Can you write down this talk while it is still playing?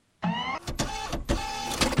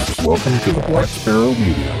Welcome to the Black Sparrow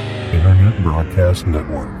Media Internet Broadcast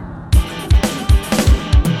Network.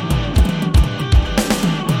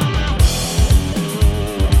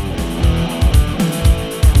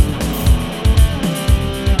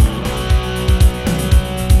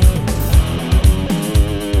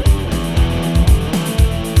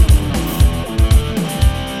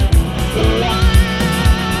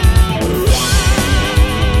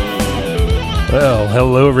 Well,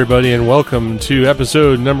 hello everybody and welcome to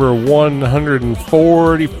episode number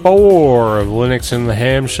 144 of Linux in the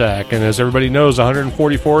Ham Shack. And as everybody knows,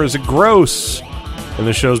 144 is a gross, and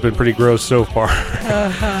the show's been pretty gross so far.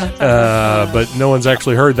 But no one's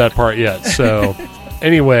actually heard that part yet. So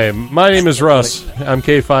anyway, my name is Russ. I'm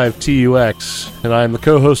K5TUX, and I'm the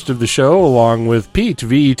co-host of the show along with Pete,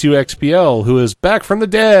 VE2XPL, who is back from the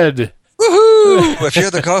dead. Woohoo! If you're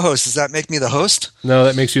the co-host, does that make me the host? No,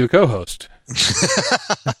 that makes you the co-host.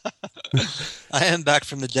 I am back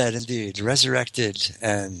from the dead, indeed, resurrected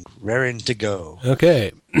and raring to go.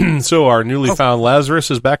 Okay, so our newly found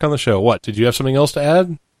Lazarus is back on the show. What, did you have something else to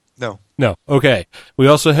add? No. Okay. We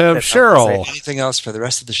also have Cheryl. Anything else for the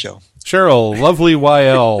rest of the show? Cheryl, lovely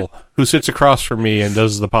YL, who sits across from me and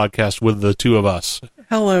does the podcast with the two of us.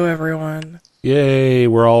 Hello, everyone. Yay,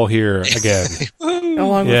 we're all here again.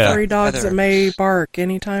 Along with 3 dogs that may bark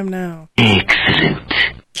anytime now.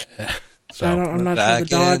 So, I'm not sure the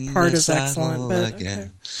dog part is excellent, but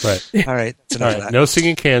again. Right. All right. All right. No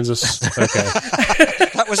singing Kansas. Okay.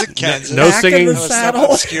 That wasn't Kansas. No singing in the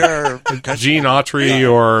saddle. Obscure Gene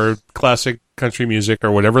Autry or classic country music or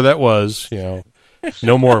whatever that was. You know,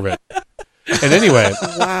 no more of it. And anyway.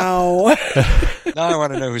 Wow. Now I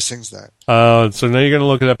want to know who sings that. So now you're going to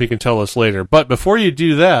look it up. You can tell us later. But before you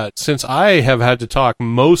do that, since I have had to talk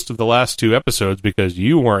most of the last 2 episodes because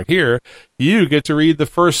you weren't here, you get to read the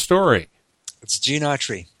first story. It's Gene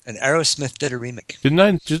Autry, and Aerosmith did a remake. Did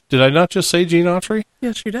I not just say Gene Autry?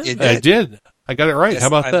 Yes, you did. You did. I did. I got it right. Yes, How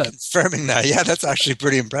about I'm that? Confirming that. Yeah, that's actually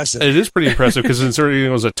pretty impressive. It is pretty impressive because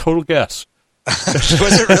it was a total guess.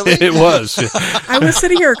 Was it really? It was. I was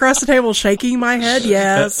sitting here across the table shaking my head,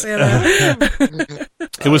 yes.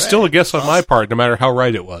 It was still a guess on my part, no matter how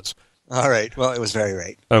right it was. All right. Well, it was very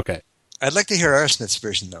right. Okay. I'd like to hear Aerosmith's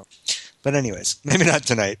version, though. But anyways, maybe not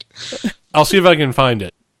tonight. I'll see if I can find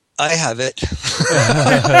it. I have it.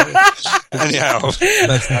 Anyhow,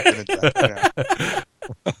 that's not going to happen.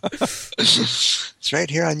 It's right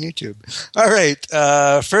here on YouTube. All right.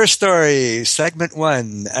 First story, segment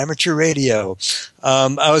 1, amateur radio.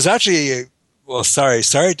 I was actually... Well, sorry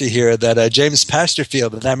to hear that James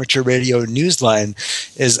Pasterfield of Amateur Radio Newsline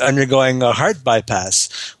is undergoing a heart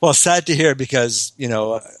bypass. Well, sad to hear because,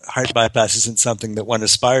 heart bypass isn't something that one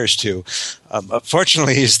aspires to.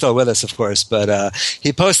 Fortunately, he's still with us, of course, but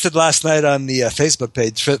he posted last night on the Facebook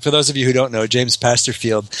page. For those of you who don't know, James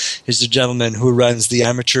Pasterfield is the gentleman who runs the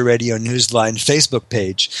Amateur Radio Newsline Facebook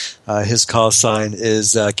page. His call sign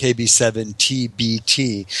is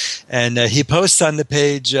KB7TBT. And he posts on the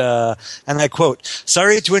page, and I quote,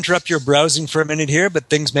 "Sorry to interrupt your browsing for a minute here, but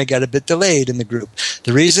things may get a bit delayed in the group.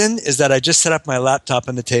 The reason is that I just set up my laptop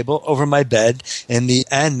on the table over my bed in the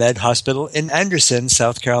AnMed Hospital in Anderson,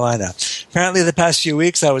 South Carolina. Apparently, the past few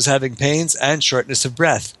weeks, I was having pains and shortness of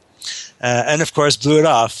breath. And, of course, blew it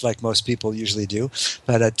off, like most people usually do.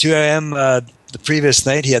 But at 2 a.m. The previous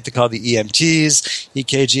night, he had to call the EMTs,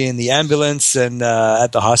 EKG in the ambulance, and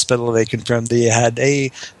at the hospital, they confirmed they had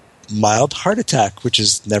a mild heart attack, which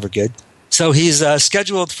is never good. So he's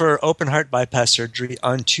scheduled for open heart bypass surgery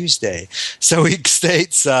on Tuesday. So he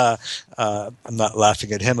states, I'm not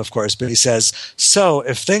laughing at him, of course, but he says, "So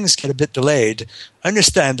if things get a bit delayed,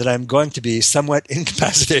 understand that I'm going to be somewhat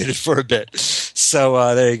incapacitated for a bit."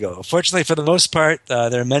 So there you go. Fortunately, for the most part,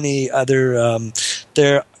 there are many other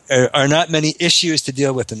there are not many issues to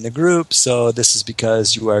deal with in the group, so this is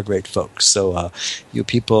because you are great folks. So you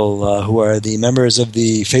people who are the members of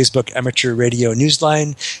the Facebook Amateur Radio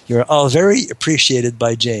Newsline, you're all very appreciated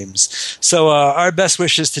by James. So our best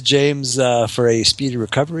wishes to James for a speedy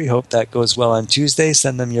recovery. Hope that goes well on Tuesday.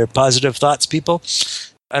 Send them your positive thoughts, people.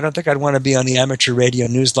 I don't think I'd want to be on the Amateur Radio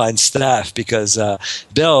Newsline staff because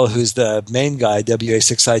Bill, who's the main guy,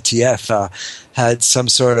 WA6ITF, had some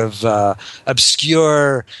sort of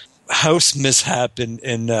obscure house mishap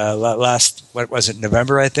in last,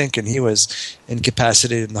 November, I think, and he was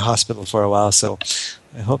incapacitated in the hospital for a while. So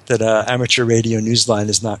I hope that Amateur Radio Newsline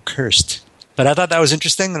is not cursed. But I thought that was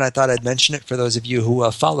interesting, and I thought I'd mention it for those of you who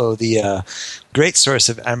follow the great source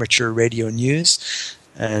of amateur radio news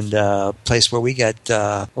and a place where we get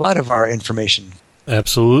a lot of our information.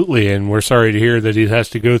 Absolutely, and we're sorry to hear that he has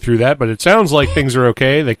to go through that, but it sounds like things are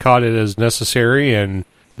okay. They caught it as necessary, and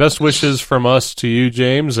Best wishes from us to you,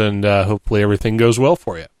 James, and hopefully everything goes well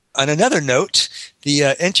for you. On another note,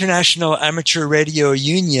 the International Amateur Radio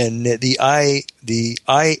Union, the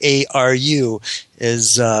IARU,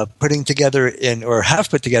 is putting together have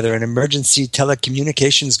put together an emergency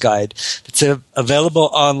telecommunications guide that's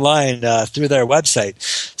available online through their website.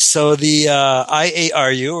 So the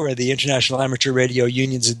IARU, or the International Amateur Radio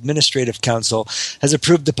Union's Administrative Council, has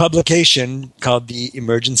approved the publication called the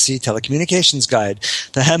Emergency Telecommunications Guide.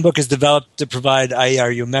 The handbook is developed to provide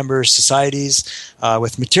IARU member societies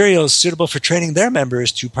with materials suitable for training their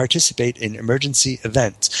members to participate in emergency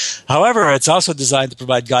events. However, it's also designed to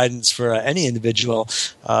provide guidance for any individual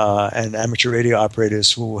and amateur radio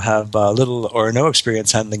operators who have little or no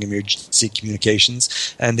experience handling emergency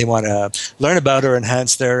communications, and they want to learn about or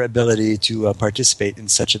enhance their ability to participate in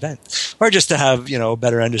such events, or just to have a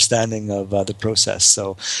better understanding of the process.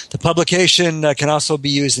 So the publication can also be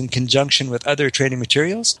used in conjunction with other training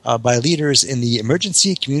materials by leaders in the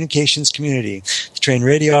emergency communications community to train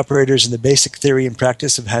radio operators in the basic theory and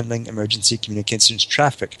practice of handling emergency communications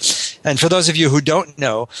traffic. And for those of you who don't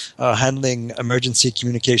know, handling emergency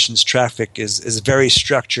communications traffic is very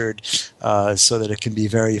structured so that it can be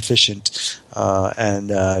very efficient. And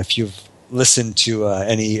if you've listened to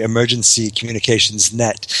any emergency communications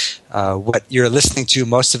net, what you're listening to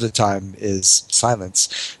most of the time is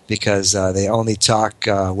silence, because they only talk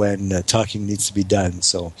when talking needs to be done.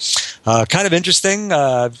 So kind of interesting.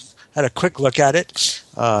 Had a quick look at it.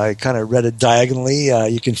 I kind of read it diagonally.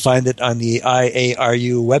 You can find it on the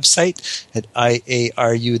IARU website at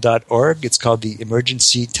iaru.org. It's called the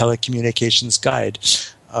Emergency Telecommunications Guide,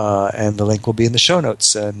 and the link will be in the show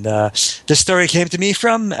notes. And this story came to me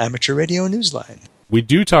from Amateur Radio Newsline. We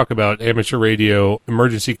do talk about amateur radio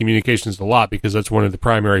emergency communications a lot because that's one of the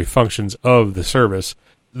primary functions of the service.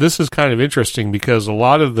 This is kind of interesting because a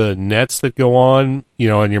lot of the nets that go on,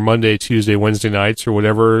 on your Monday, Tuesday, Wednesday nights or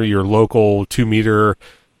whatever, your local 2-meter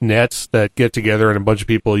nets that get together and a bunch of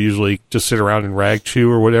people usually just sit around and rag chew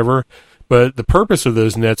or whatever. But the purpose of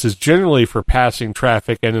those nets is generally for passing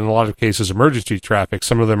traffic and in a lot of cases emergency traffic.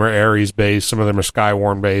 Some of them are Aries-based, some of them are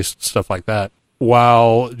Skywarn-based, stuff like that.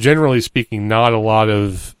 While generally speaking, not a lot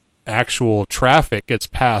of actual traffic gets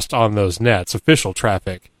passed on those nets, official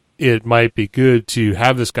traffic. It might be good to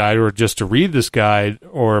have this guide or just to read this guide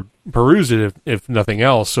or peruse it if nothing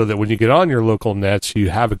else, so that when you get on your local nets,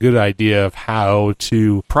 you have a good idea of how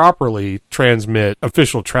to properly transmit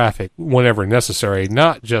official traffic whenever necessary,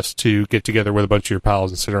 not just to get together with a bunch of your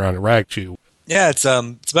pals and sit around and rag chew. Yeah, it's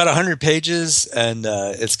about 100 pages, and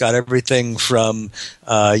it's got everything from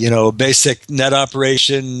basic net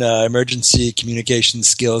operation, emergency communication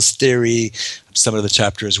skills theory. Some of the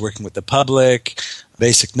chapters working with the public,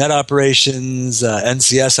 basic net operations,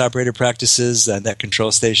 NCS operator practices, net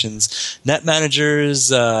control stations, net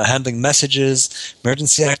managers, handling messages,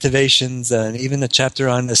 emergency activations, and even a chapter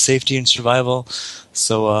on the safety and survival.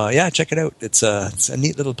 So check it out. It's a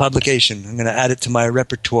neat little publication. I'm going to add it to my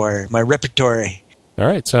repertoire. All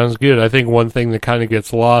right, sounds good. I think one thing that kind of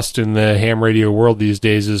gets lost in the ham radio world these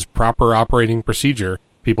days is proper operating procedure.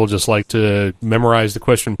 People just like to memorize the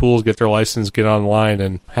question pools, get their license, get online,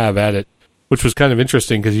 and have at it, which was kind of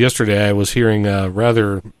interesting because yesterday I was hearing a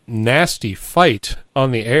rather nasty fight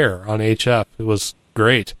on the air on HF. It was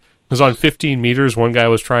great. It was on 15 meters. One guy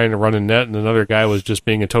was trying to run a net, and another guy was just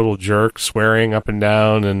being a total jerk, swearing up and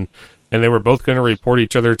down, and they were both going to report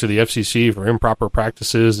each other to the FCC for improper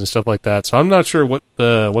practices and stuff like that. So I'm not sure what's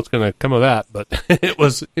going to come of that, but it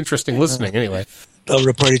was interesting listening anyway. They'll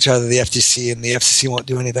report each other to the FTC, and the FCC won't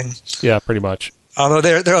do anything. Yeah, pretty much. Although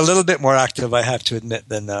they're a little bit more active, I have to admit,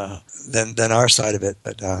 than our side of it,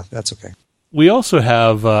 but that's okay. We also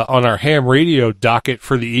have on our ham radio docket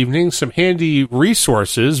for the evening some handy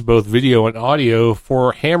resources, both video and audio,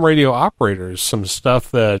 for ham radio operators. Some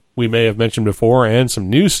stuff that we may have mentioned before and some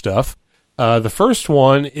new stuff. The first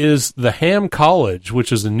one is the Ham College,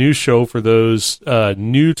 which is a new show for those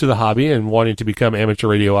new to the hobby and wanting to become amateur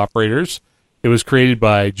radio operators. It was created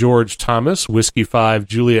by George Thomas, Whiskey 5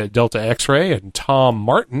 Juliet Delta X-Ray, and Tom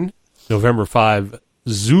Martin, November 5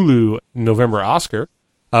 Zulu November Oscar,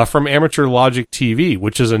 from Amateur Logic TV,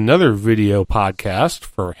 which is another video podcast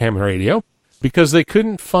for ham radio, because they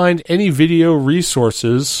couldn't find any video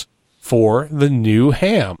resources for the new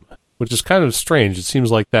ham, which is kind of strange. It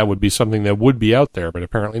seems like that would be something that would be out there, but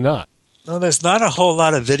apparently not. No, there's not a whole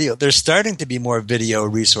lot of video. There's starting to be more video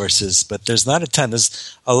resources, but there's not a ton.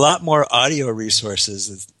 There's a lot more audio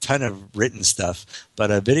resources. ton of written stuff,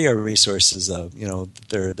 but video resources,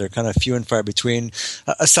 they're kind of few and far between.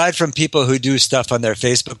 Aside from people who do stuff on their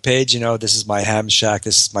Facebook page, this is my ham shack,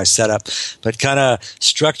 this is my setup, but kind of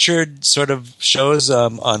structured sort of shows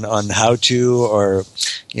on how to, or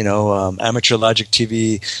Amateur Logic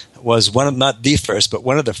TV was not the first, but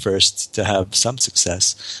one of the first to have some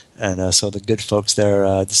success. And so the good folks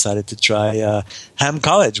there decided to try Ham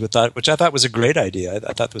College, which I thought was a great idea.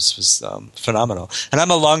 I thought this was phenomenal. And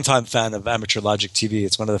I'm a longtime fan of Amateur Logic TV.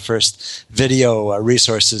 It's one of the first video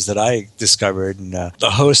resources that I discovered. And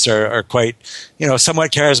the hosts are quite,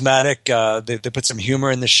 somewhat charismatic. They put some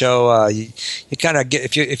humor in the show. You kind of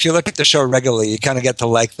get, if you look at the show regularly, you kind of get to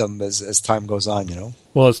like them as time goes on,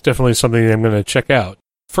 Well, it's definitely something I'm going to check out.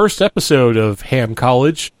 First episode of Ham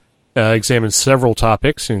College examines several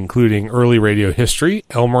topics, including early radio history,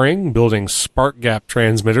 Elmering, building spark gap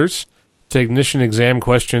transmitters, technician exam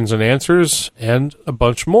questions and answers, and a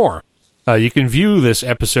bunch more. You can view this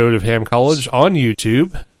episode of Ham College on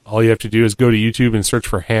YouTube. All you have to do is go to YouTube and search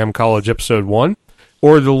for Ham College Episode 1,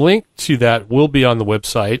 or the link to that will be on the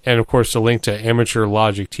website, and of course the link to Amateur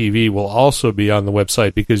Logic TV will also be on the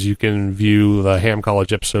website because you can view the Ham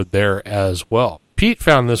College episode there as well. Pete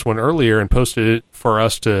found this one earlier and posted it for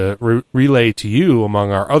us to relay to you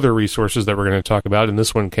among our other resources that we're going to talk about, and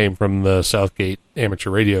this one came from the Southgate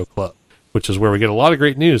Amateur Radio Club, which is where we get a lot of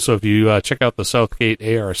great news. So if you check out the Southgate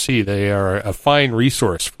ARC, they are a fine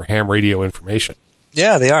resource for ham radio information.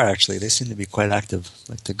 Yeah, they are actually. They seem to be quite active. I'd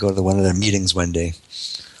like to go to one of their meetings one day.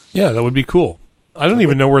 Yeah, that would be cool. I don't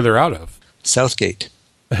even know where they're out of. Southgate.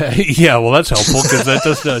 Yeah, well, that's helpful because that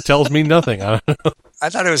just tells me nothing. I don't know. I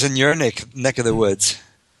thought it was in your neck of the woods.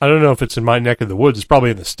 I don't know if it's in my neck of the woods. It's probably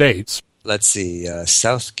in the States. Let's see.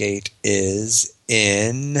 Southgate is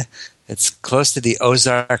it's close to the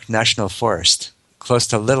Ozark National Forest, close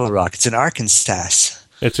to Little Rock. It's in Arkansas.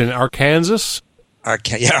 It's in Arkansas?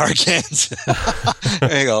 Arkansas.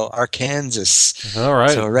 There you go, Arkansas. All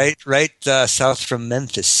right. So right south from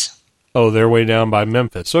Memphis. Oh, they're way down by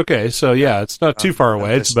Memphis. Okay, so yeah, it's not too far away.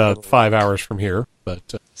 Memphis, it's about 5 hours from here.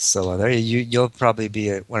 But so there you'll probably be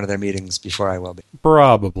at one of their meetings before I will be.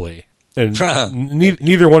 Probably. And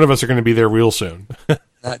neither one of us are going to be there real soon.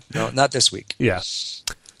 Not this week. Yeah.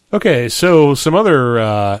 Okay, so some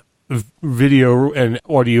other video and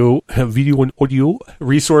audio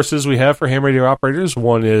resources we have for ham radio operators.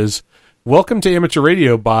 One is Welcome to Amateur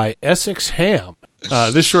Radio by Essex Ham.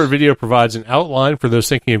 This short video provides an outline for those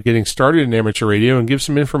thinking of getting started in amateur radio and gives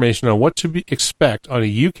some information on what to expect on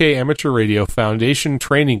a UK Amateur Radio Foundation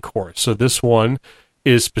training course. So this one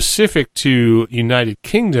is specific to United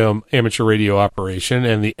Kingdom amateur radio operation,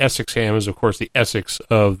 and the Essex Ham is, of course, the Essex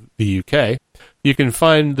of the UK. You can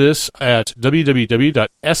find this at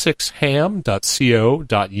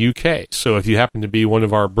www.essexham.co.uk. So if you happen to be one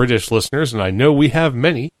of our British listeners, and I know we have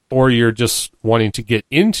many, or you're just wanting to get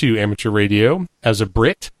into amateur radio as a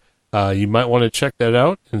Brit, you might want to check that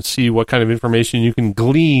out and see what kind of information you can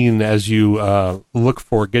glean as you look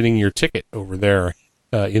for getting your ticket over there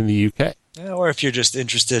in the UK. Yeah, or if you're just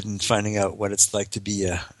interested in finding out what it's like to be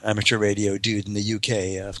an amateur radio dude in the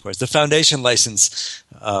UK, of course. The foundation license,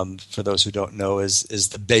 for those who don't know, is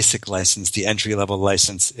the basic license, the entry-level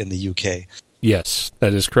license in the UK. Yes,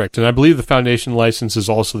 that is correct. And I believe the foundation license is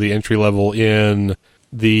also the entry-level in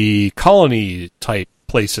the colony-type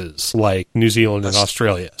places like New Zealand and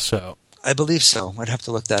Australia. So I believe so. I'd have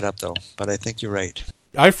to look that up, though, but I think you're right.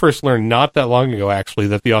 I first learned not that long ago, actually,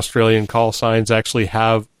 that the Australian call signs actually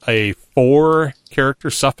have a 4-character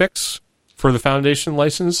suffix for the foundation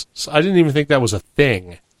license. So I didn't even think that was a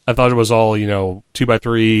thing. I thought it was all,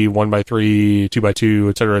 2x3, 1x3, 2x2,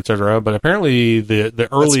 et cetera, but apparently the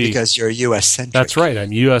early... That's because you're US-centric. That's right,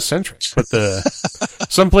 I'm US-centric. But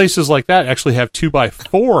some places like that actually have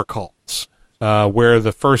 2x4 calls, where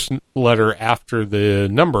the first letter after the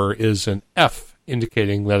number is an F,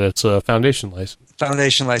 indicating that it's a foundation license.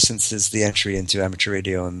 Foundation license is the entry into amateur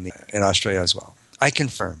radio in Australia as well. I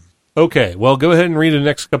confirm. Okay, well, go ahead and read the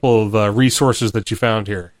next couple of resources that you found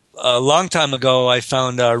here. A long time ago, I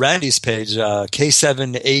found Randy's page,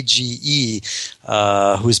 K7AGE,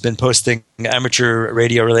 who's been posting amateur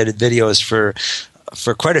radio-related videos for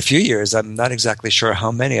quite a few years. I'm not exactly sure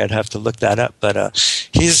how many. I'd have to look that up. But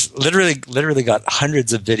he's literally got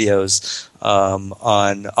hundreds of videos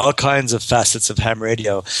on all kinds of facets of ham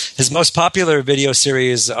radio. His most popular video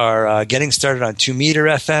series are Getting Started on 2 Meter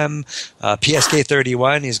FM, PSK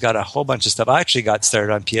 31. He's got a whole bunch of stuff. I actually got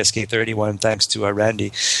started on PSK 31 thanks to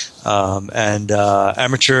Randy, and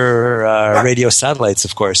amateur radio satellites,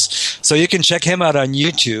 of course. So you can check him out on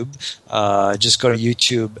YouTube. Just go to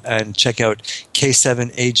YouTube and check out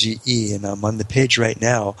K7AGE, and I'm on the page right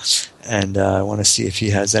now, and I want to see if he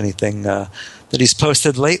has anything that he's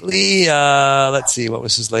posted lately. Let's see, what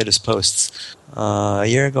was his latest posts? A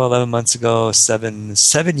year ago, 11 months ago, 7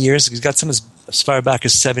 years. He's got some as far back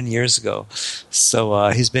as 7 years ago. So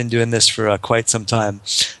he's been doing this for quite some time.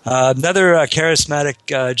 Another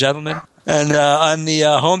charismatic gentleman. And on the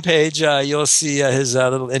homepage, you'll see his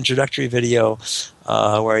little introductory video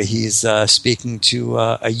where he's speaking to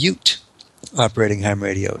a Ute operating ham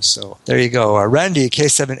radio. So there you go. Randy,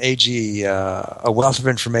 K7AG, a wealth of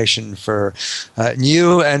information for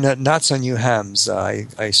new and not so new hams.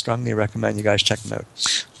 I strongly recommend you guys check him out.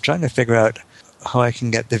 I'm trying to figure out how I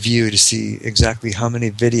can get the view to see exactly how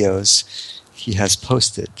many videos he has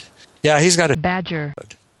posted. Yeah, he's got a Badger.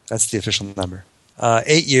 That's the official number.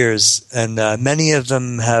 8 years, and many of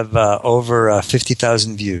them have over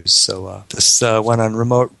 50,000 views. So this one on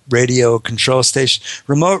remote radio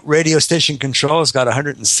station control has got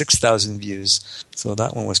 106,000 views. So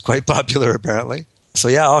that one was quite popular, apparently. So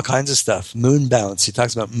yeah, all kinds of stuff. Moon bounce. He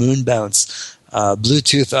talks about moon bounce.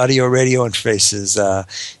 Bluetooth audio radio interfaces.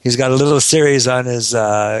 He's got a little series on his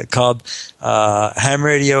called Ham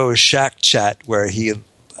Radio Shack Chat, where he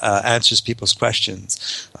answers people's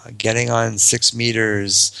questions. Getting on 6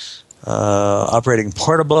 meters, operating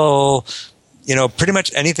portable, pretty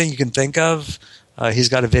much anything you can think of, he's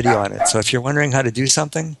got a video on it. So if you're wondering how to do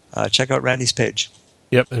something, check out Randy's page.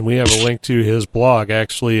 Yep, and we have a link to his blog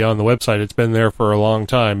actually on the website. It's been there for a long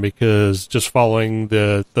time because just following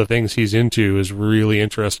the things he's into is really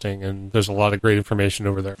interesting, and there's a lot of great information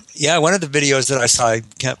over there. Yeah, one of the videos that I saw, I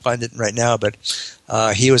can't find it right now, but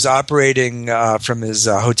he was operating from his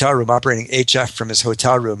hotel room, operating HF from his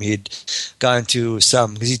hotel room. He'd gone to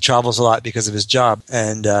because he travels a lot because of his job,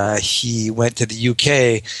 and he went to the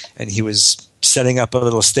UK, and he was setting up a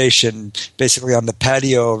little station basically on the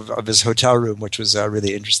patio of his hotel room, which was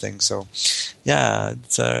really interesting. So, yeah,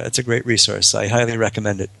 it's a great resource. I highly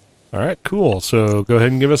recommend it. All right, cool. So go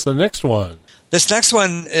ahead and give us the next one. This next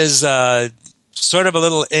one is sort of a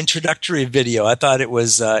little introductory video. I thought it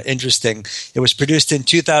was interesting. It was produced in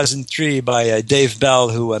 2003 by Dave Bell,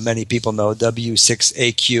 who many people know,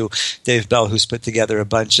 W6AQ. Dave Bell, who's put together a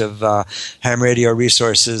bunch of ham radio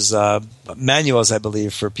resources, manuals, I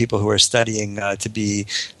believe, for people who are studying to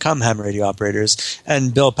become ham radio operators.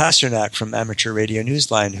 And Bill Pasternak from Amateur Radio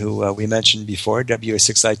Newsline, who we mentioned before,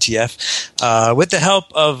 WA6ITF, with the help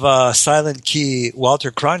of Silent Key Walter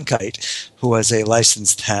Cronkite, who was a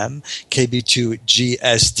licensed ham,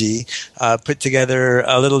 KB2GSD, put together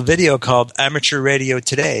a little video called Amateur Radio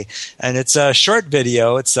Today. And it's a short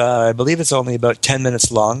video. It's I believe it's only about 10 minutes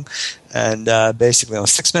long. And basically,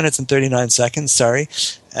 6 minutes and 39 seconds, sorry.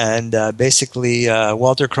 And basically,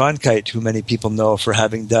 Walter Cronkite, who many people know for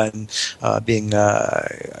having done, being,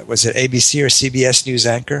 was it ABC or CBS News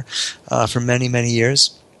anchor for many, many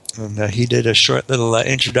years. And he did a short little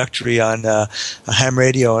introductory on ham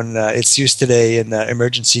radio and its use today in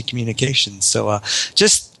emergency communications. So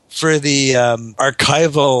just for the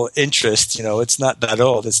archival interest, it's not that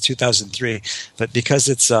old. It's 2003. But because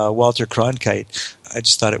it's Walter Cronkite, I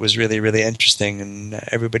just thought it was really, really interesting, and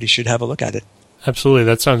everybody should have a look at it. Absolutely.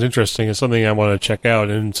 That sounds interesting. It's something I want to check out.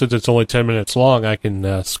 And since it's only 10 minutes long, I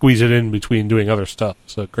can squeeze it in between doing other stuff.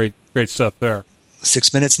 So great stuff there.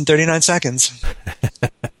 6 minutes and 39 seconds.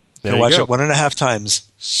 There watch go. it 1.5 times.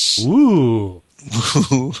 Ooh.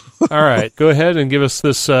 All right. Go ahead and give us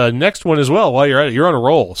this next one as well while you're at it. You're on a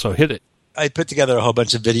roll, so hit it. I put together a whole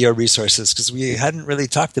bunch of video resources because we hadn't really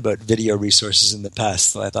talked about video resources in the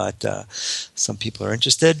past. So I thought some people are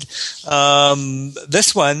interested.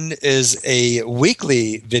 This one is a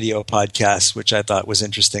weekly video podcast, which I thought was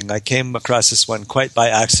interesting. I came across this one quite by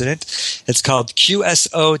accident. It's called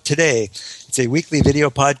QSO Today. It's a weekly video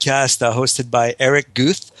podcast hosted by Eric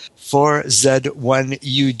Guth,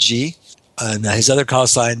 4Z1UG. And his other call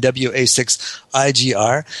sign,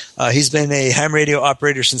 WA6IGR. He's been a ham radio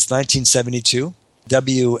operator since 1972.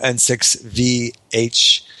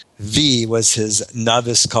 WN6VHV was his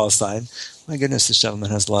novice call sign. My goodness, this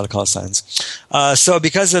gentleman has a lot of call signs. So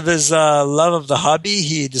because of his love of the hobby,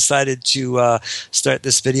 he decided to start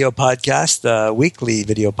this video podcast, weekly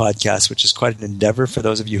video podcast, which is quite an endeavor for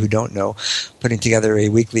those of you who don't know. Putting together a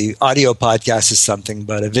weekly audio podcast is something,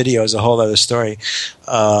 but a video is a whole other story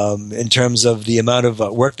in terms of the amount of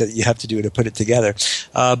work that you have to do to put it together.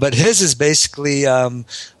 But his is basically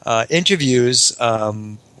interviews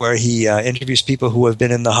where he interviews people who have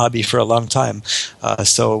been in the hobby for a long time.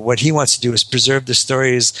 So what he wants to do is preserve the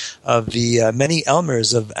stories of the many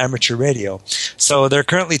Elmers of amateur radio. So there are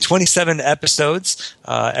currently 27 episodes.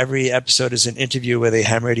 Every episode is an interview with a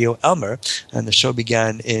ham radio Elmer, and the show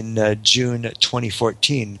began in June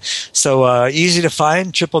 2014. So easy to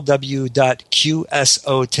find,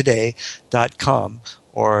 www.qsotoday.com.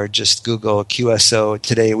 Or just Google QSO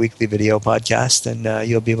Today Weekly Video Podcast, and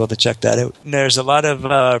you'll be able to check that out. And there's a lot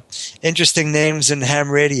of interesting names in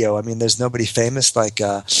ham radio. I mean, there's nobody famous like,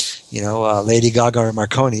 Lady Gaga or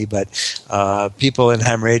Marconi, but people in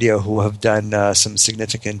ham radio who have done some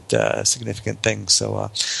significant things.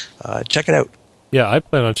 So check it out. Yeah, I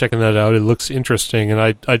plan on checking that out. It looks interesting,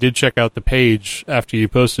 and I did check out the page after you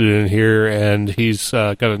posted it in here, and he's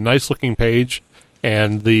got a nice-looking page.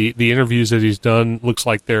 And the interviews that he's done looks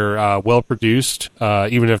like they're well produced,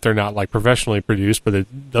 even if they're not like professionally produced, but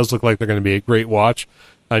it does look like they're going to be a great watch.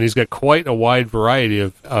 And he's got quite a wide variety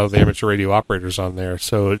of amateur radio operators on there,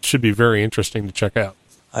 so it should be very interesting to check out.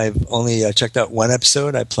 I've only checked out one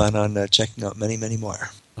episode. I plan on checking out many, many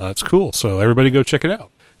more. That's cool. So everybody go check it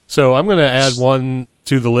out. So I'm going to add one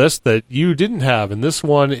to the list that you didn't have, and this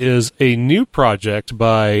one is a new project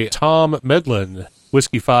by Tom Medlin,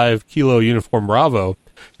 Whiskey 5 Kilo Uniform Bravo,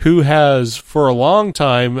 who has for a long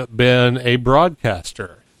time been a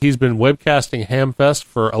broadcaster. He's been webcasting Hamfest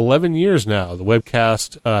for 11 years now. The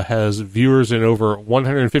webcast has viewers in over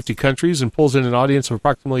 150 countries and pulls in an audience of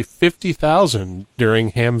approximately 50,000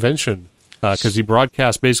 during Hamvention, because he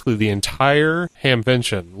broadcasts basically the entire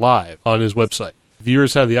Hamvention live on his website.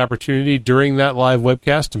 Viewers have the opportunity during that live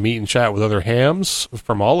webcast to meet and chat with other hams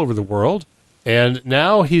from all over the world. And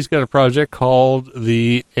now he's got a project called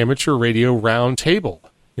the Amateur Radio Roundtable,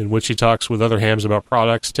 in which he talks with other hams about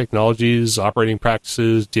products, technologies, operating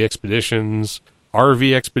practices, de-expeditions,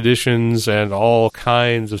 RV expeditions, and all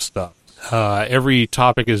kinds of stuff. Every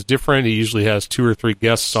topic is different. He usually has 2 or 3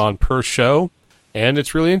 guests on per show, and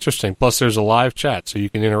it's really interesting. Plus, there's a live chat, so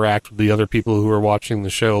you can interact with the other people who are watching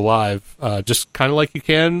the show live, just kind of like you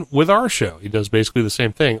can with our show. He does basically the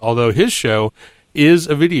same thing, although his show is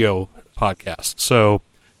a video podcast. So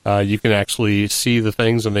you can actually see the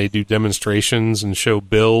things, and they do demonstrations and show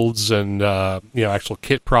builds and actual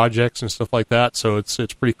kit projects and stuff like that. So it's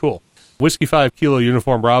pretty cool. Whiskey 5 Kilo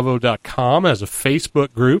Uniform Bravo.com has a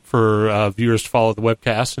Facebook group for viewers to follow the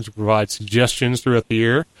webcast and to provide suggestions throughout the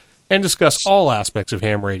year and discuss all aspects of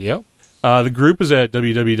ham radio. The group is at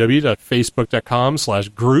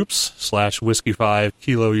www.facebook.com/groups/Whiskey 5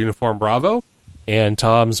 Kilo Uniform Bravo. And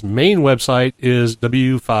Tom's main website is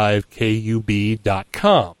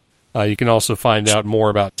w5kub.com. You can also find out more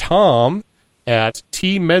about Tom at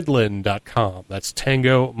tmedlin.com. That's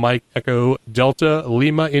Tango, Mike, Echo, Delta,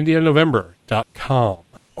 Lima, India, November.com.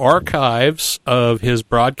 Archives of his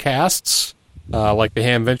broadcasts, like the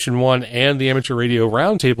Hamvention one and the Amateur Radio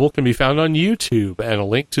Roundtable, can be found on YouTube. And a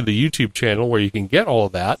link to the YouTube channel where you can get all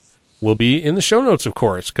of that will be in the show notes, of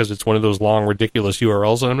course, because it's one of those long, ridiculous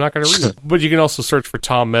URLs, and I'm not going to read it. But you can also search for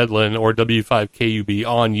Tom Medlin or W5KUB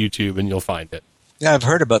on YouTube, and you'll find it. Yeah, I've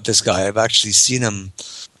heard about this guy. I've actually seen him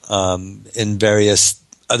in various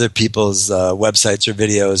other people's websites or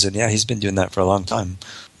videos, and yeah, he's been doing that for a long time.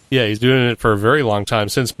 Yeah, he's doing it for a very long time,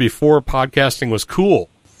 since before podcasting was cool.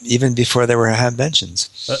 Even before there were Hamventions.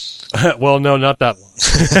 Well, no, not that long.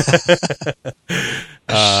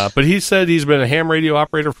 But he said he's been a ham radio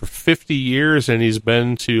operator for 50 years, and he's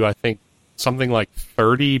been to, I think, something like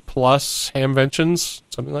 30-plus Hamventions,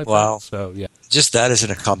 something like wow. that. So, yeah. Just that is an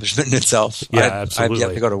accomplishment in itself. Yeah, absolutely. I've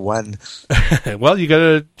yet to go to one. Well, you got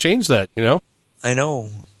to change that, I know.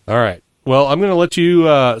 All right. Well, I'm going to let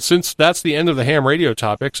you, since that's the end of the ham radio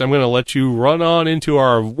topics, I'm going to let you run on into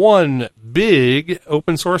our one big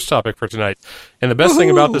open source topic for tonight. And the best thing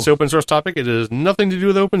about this open source topic, it has nothing to do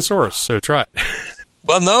with open source, so try it.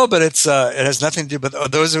 Well, no, but it has nothing to do.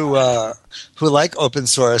 But those who like open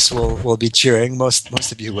source will be cheering.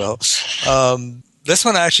 Most of you will. This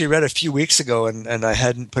one I actually read a few weeks ago, and I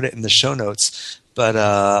hadn't put it in the show notes. But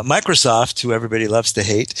Microsoft, who everybody loves to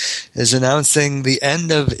hate, is announcing the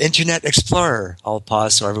end of Internet Explorer. I'll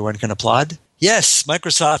pause so everyone can applaud. Yes,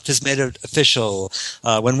 Microsoft has made it official.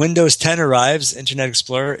 When Windows 10 arrives, Internet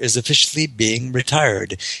Explorer is officially being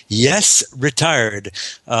retired. Yes, retired.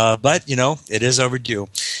 But, it is overdue.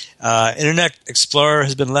 Internet Explorer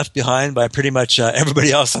has been left behind by pretty much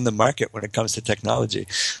everybody else on the market when it comes to technology.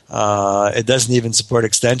 It doesn't even support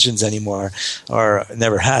extensions anymore, or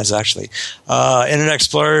never has, actually. Internet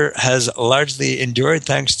Explorer has largely endured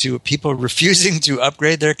thanks to people refusing to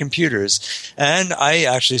upgrade their computers. And I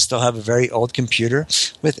actually still have a very old computer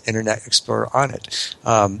with Internet Explorer on it.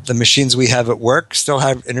 The machines we have at work still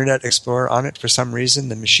have Internet Explorer on it for some reason.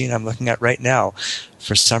 The machine I'm looking at right now,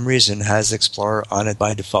 for some reason, has Explorer on it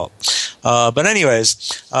by default. But anyways,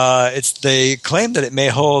 they claim that it may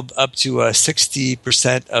hold up to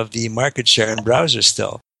 60% of the market share in browsers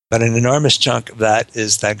still. But an enormous chunk of that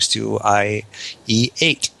is thanks to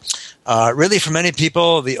IE8. Really, for many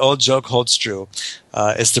people, the old joke holds true.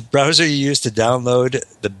 It's the browser you use to download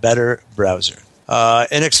the better browser.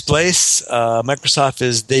 In its place, Microsoft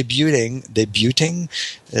is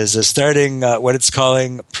starting what it's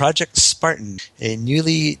calling Project Spartan, a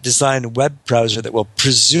newly designed web browser that will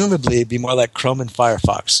presumably be more like Chrome and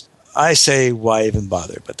Firefox. I say, why even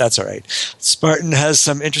bother? But that's all right. Spartan has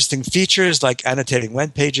some interesting features like annotating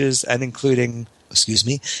web pages and including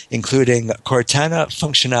Cortana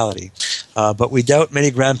functionality. But we doubt many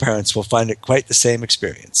grandparents will find it quite the same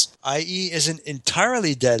experience. IE isn't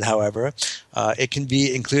entirely dead, however. It can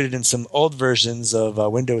be included in some old versions of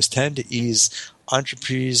Windows 10 to ease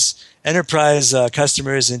enterprise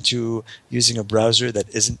customers into using a browser that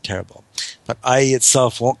isn't terrible. But IE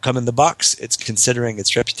itself won't come in the box. It's considering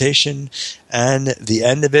its reputation, and the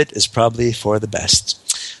end of it is probably for the best.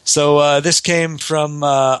 So this came from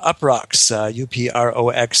Uproxx,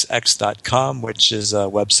 uproxx.com, which is a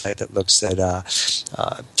website that looks at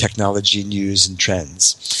technology news and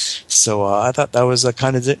trends. So I thought that was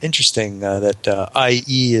kind of interesting that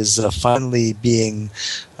IE is finally being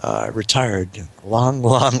retired. Long,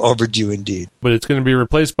 long overdue indeed. But it's going to be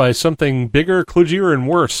replaced by something bigger, kludgier, and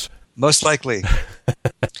worse. Most likely.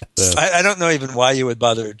 I don't know even why you would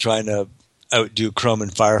bother trying to outdo Chrome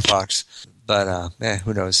and Firefox. But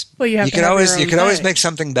who knows? Well, you can always make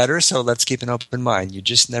something better. So let's keep an open mind. You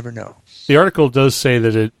just never know. The article does say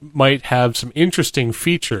that it might have some interesting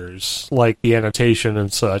features like the annotation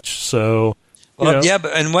and such. So, yeah.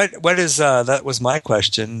 But and what is that was my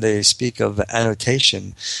question. They speak of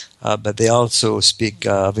annotation, but they also speak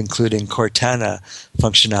of including Cortana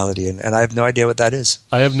functionality, and I have no idea what that is.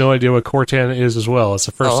 I have no idea what Cortana is as well. It's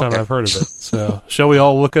the first time I've heard of it. So, shall we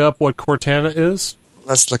all look up what Cortana is?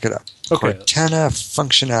 Let's look it up. Okay. Cortana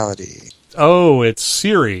functionality. Oh, it's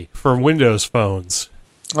Siri for Windows phones.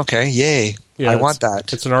 Okay, yay. Yeah, I want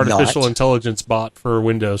that. It's an artificial intelligence bot for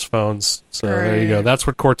Windows phones. So there you go. That's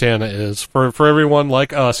what Cortana is. For everyone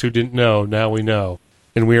like us who didn't know, now we know.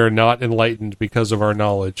 And we are not enlightened because of our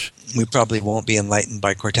knowledge. We probably won't be enlightened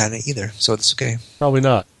by Cortana either, so it's okay. Probably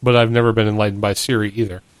not. But I've never been enlightened by Siri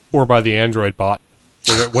either. Or by the Android bot,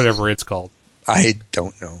 whatever it's called. I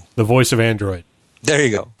don't know. The voice of Android. There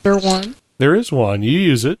you go. There is one. You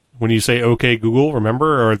use it when you say "Okay, Google,"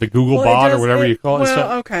 remember, or the Google bot, or whatever you call it.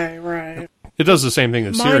 Well, okay, right. It does the same thing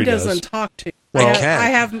that Siri does. Mine doesn't talk to you. Well,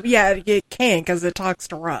 it can because it talks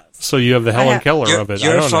to Russ. So you have the Helen Keller of it.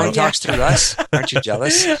 Your phone talks to Russ? Aren't you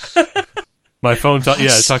jealous? My phone,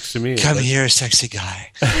 it talks to me. Come here, sexy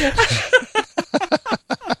guy.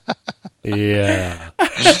 Yeah.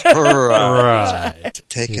 Right.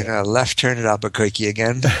 Taking a left turn at Albuquerque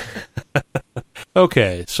again.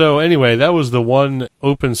 Okay, so anyway, that was the one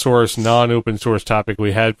open source, non-open source topic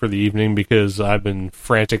we had for the evening because I've been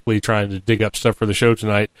frantically trying to dig up stuff for the show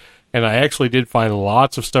tonight, and I actually did find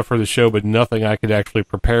lots of stuff for the show, but nothing I could actually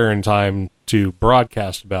prepare in time to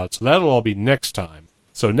broadcast about, so that'll all be next time.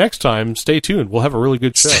 So next time, stay tuned. We'll have a really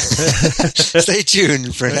good show. Stay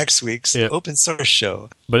tuned for next week's open source show.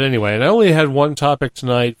 But anyway, and I only had one topic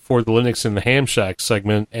tonight for the Linux in the Ham Shack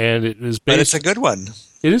segment, and it is based... But it's a good one.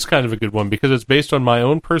 It is kind of a good one because it's based on my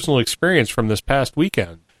own personal experience from this past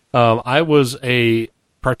weekend. I was a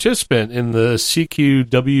participant in the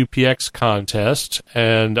CQWPX contest,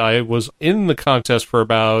 and I was in the contest for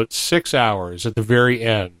about 6 hours at the very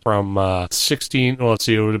end from it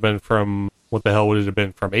would have been from... What the hell would it have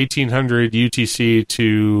been? From 1800 UTC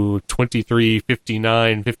to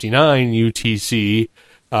 23:59 UTC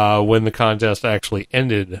when the contest actually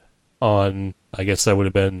ended on, I guess that would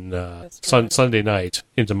have been Sunday night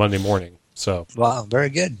into Monday morning. So wow, very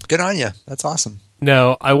good. Good on you. That's awesome.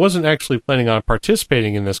 Now, I wasn't actually planning on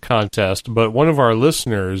participating in this contest, but one of our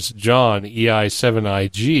listeners, John,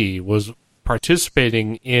 EI7IG, was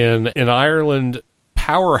participating in an Ireland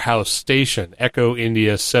powerhouse station, Echo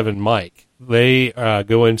India 7 Mike, they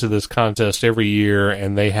go into this contest every year,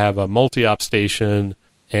 and they have a multi-op station,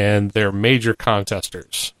 and they're major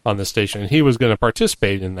contesters on the station. And he was going to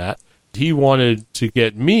participate in that. He wanted to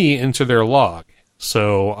get me into their log.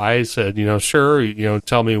 So I said, sure,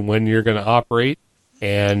 tell me when you're going to operate,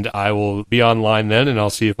 and I will be online then, and I'll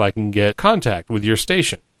see if I can get contact with your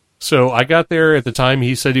station. So I got there at the time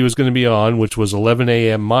he said he was going to be on, which was 11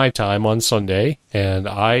 a.m. my time on Sunday, and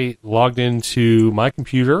I logged into my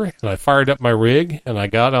computer, and I fired up my rig, and I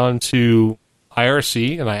got onto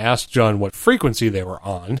IRC, and I asked John what frequency they were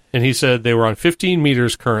on, and he said they were on 15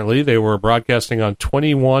 meters currently. They were broadcasting on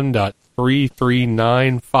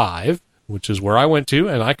 21.3395, which is where I went to,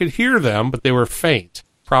 and I could hear them, but they were faint.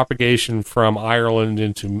 Propagation from Ireland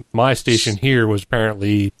into my station here was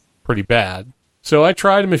apparently pretty bad. So I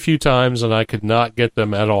tried them a few times, and I could not get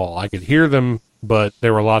them at all. I could hear them, but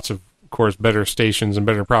there were lots of course, better stations and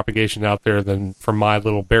better propagation out there than from my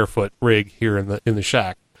little barefoot rig here in the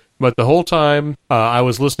shack. But the whole time I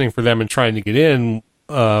was listening for them and trying to get in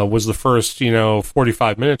was the first,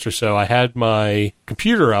 45 minutes or so. I had my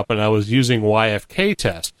computer up, and I was using YFK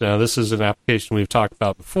Test. Now, this is an application we've talked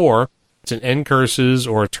about before. It's an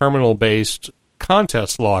NCurses or a terminal-based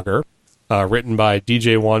contest logger written by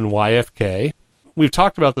DJ1YFK. We've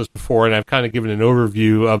talked about this before, and I've kind of given an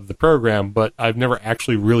overview of the program, but I've never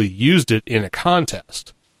actually really used it in a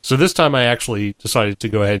contest. So this time I actually decided to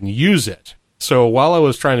go ahead and use it. So while I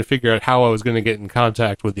was trying to figure out how I was going to get in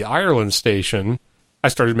contact with the Ireland station, I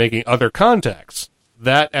started making other contacts.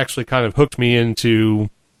 That actually kind of hooked me into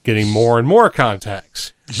getting more and more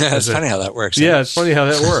contacts. Yeah, it's funny how that works. Yeah, it's funny how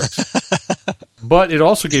that works. But it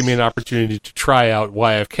also gave me an opportunity to try out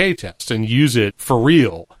YFK Test and use it for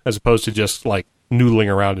real, as opposed to just like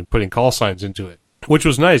noodling around and putting call signs into it, which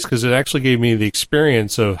was nice because it actually gave me the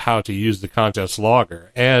experience of how to use the contest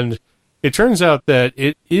logger. And it turns out that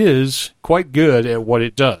it is quite good at what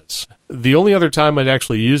it does. The only other time I'd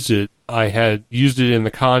actually used it, I had used it in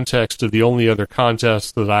the context of the only other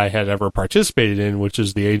contest that I had ever participated in, which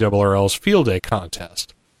is the ARRL's Field Day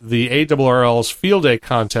contest. The ARRL's Field Day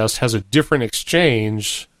contest has a different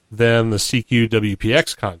exchange than the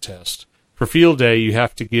CQ-WPX contest. For Field Day, you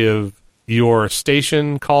have to give your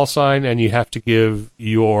station call sign, and you have to give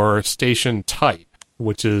your station type,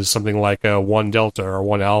 which is something like a 1 Delta or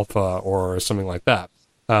 1 Alpha or something like that,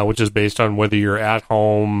 which is based on whether you're at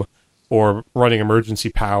home or running emergency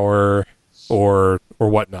power or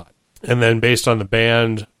whatnot. And then based on the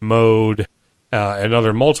band, mode, and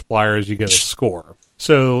other multipliers, you get a score.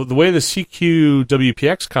 So the way the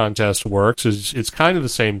CQ-WPX contest works is it's kind of the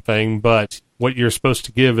same thing, but what you're supposed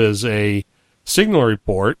to give is a signal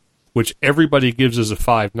report, which everybody gives as a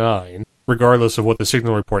 5.9, regardless of what the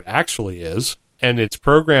signal report actually is. And it's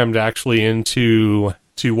programmed actually into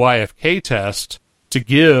YFK Test to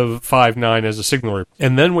give 5.9 as a signal report.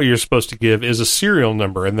 And then what you're supposed to give is a serial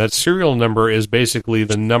number, and that serial number is basically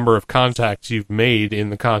the number of contacts you've made in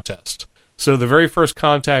the contest. So the very first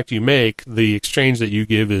contact you make, the exchange that you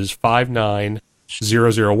give is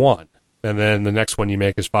 59001. And then the next one you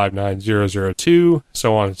make is 59002,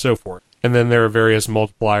 so on and so forth. And then there are various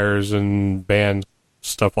multipliers and band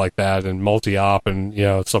stuff like that, and multi-op and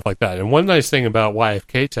stuff like that. And one nice thing about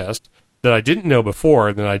YFK Test that I didn't know before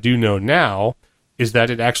and that I do know now is that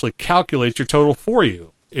it actually calculates your total for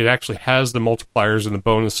you. It actually has the multipliers and the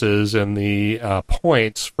bonuses and the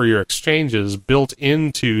points for your exchanges built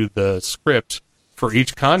into the script for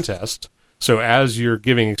each contest. So as you're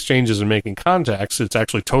giving exchanges and making contacts, it's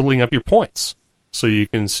actually totaling up your points, so you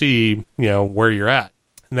can see where you're at.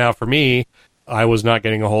 Now, for me, I was not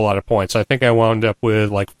getting a whole lot of points. I think I wound up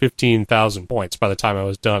with like 15,000 points by the time I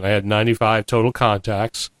was done. I had 95 total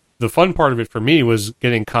contacts. The fun part of it for me was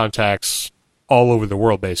getting contacts all over the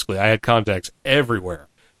world, basically. I had contacts everywhere.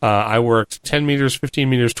 I worked 10 meters, 15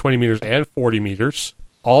 meters, 20 meters, and 40 meters,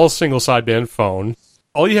 all single sideband phone.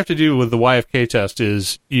 All you have to do with the YFK Test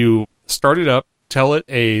is you start it up, tell it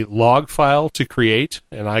a log file to create,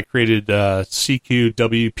 and I created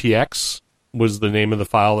CQ-WPX was the name of the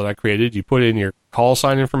file that I created. You put in your call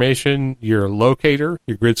sign information, your locator,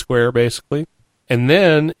 your grid square, basically. And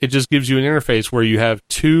then it just gives you an interface where you have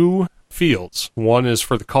two fields. One is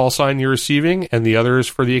for the call sign you're receiving, and the other is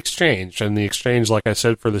for the exchange. And the exchange, like I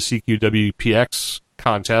said, for the CQ-WPX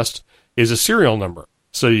contest is a serial number.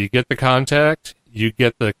 So you get the contact, you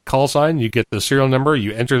get the call sign, you get the serial number,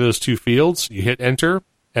 you enter those two fields, you hit enter,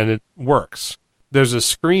 and it works. There's a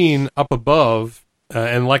screen up above.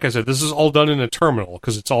 And like I said, this is all done in a terminal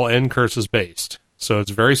because it's all NCurses based. So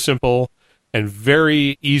it's very simple and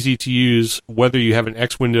very easy to use whether you have an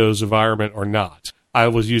X Windows environment or not. I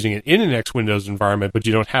was using it in an X Windows environment, but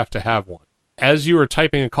you don't have to have one. as you were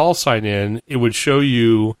typing a call sign in, it would show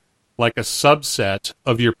you like a subset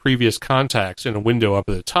of your previous contacts in a window up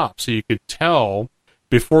at the top. So you could tell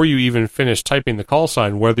before you even finished typing the call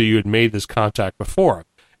sign whether you had made this contact before.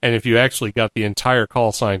 And if you actually got the entire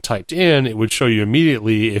call sign typed in, it would show you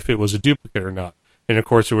immediately if it was a duplicate or not. And of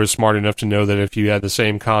course, it was smart enough to know that if you had the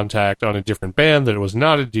same contact on a different band, that it was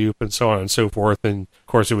not a dupe, and so on and so forth. And of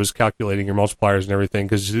course, it was calculating your multipliers and everything,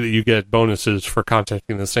 because you get bonuses for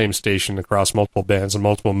contacting the same station across multiple bands and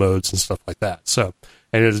multiple modes and stuff like that. So,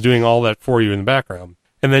 and it's doing all that for you in the background.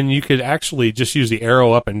 And then you could actually just use the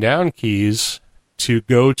arrow up and down keys to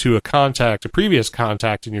go to a previous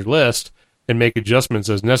contact in your list, and make adjustments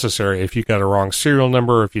as necessary if you got a wrong serial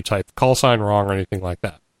number, if you typed the call sign wrong, or anything like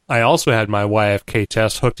that. I also had my YFK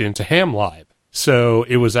test hooked into HamLive. So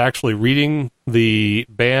it was actually reading the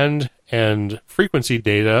band and frequency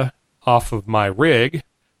data off of my rig,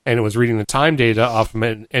 and it was reading the time data off of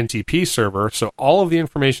an NTP server. So all of the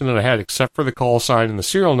information that I had, except for the call sign and the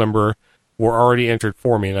serial number, were already entered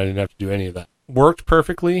for me, and I didn't have to do any of that. Worked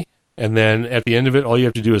perfectly, and then at the end of it, all you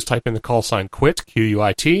have to do is type in the call sign QUIT,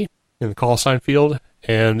 Q-U-I-T, in the call sign field,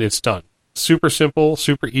 and it's done. Super simple,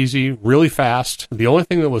 super easy, really fast. The only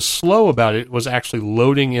thing that was slow about it was actually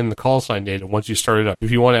loading in the call sign data once you start it up. If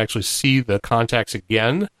you want to actually see the contacts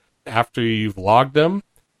again after you've logged them,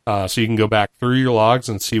 so you can go back through your logs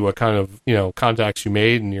and see what kind of contacts you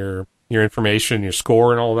made and your information, your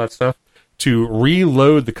score, and all that stuff. To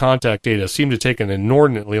reload the contact data seemed to take an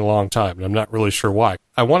inordinately long time, and I'm not really sure why.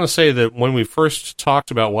 I want to say that when we first talked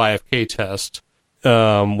about YFK test,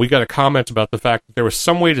 we got a comment about the fact that there was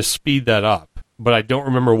some way to speed that up, but I don't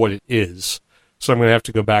remember what it is. So I'm going to have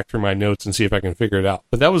to go back through my notes and see if I can figure it out.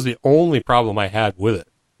 But that was the only problem I had with it.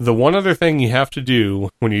 The one other thing you have to do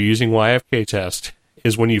when you're using YFK test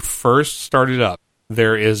is when you first start it up,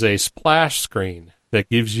 there is a splash screen that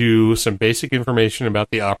gives you some basic information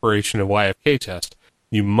about the operation of YFK test.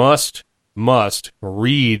 You must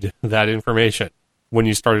read that information when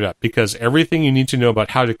you start it up, because everything you need to know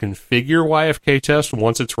about how to configure YFK test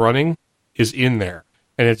once it's running is in there.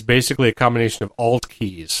 And it's basically a combination of Alt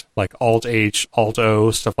keys, like Alt-H,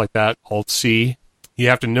 Alt-O, stuff like that, Alt-C. You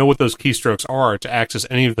have to know what those keystrokes are to access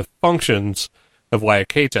any of the functions of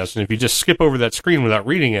YFK test. And if you just skip over that screen without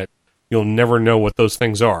reading it, you'll never know what those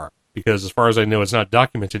things are, because as far as I know, it's not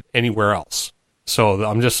documented anywhere else. So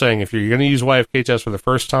I'm just saying, if you're going to use YFK test for the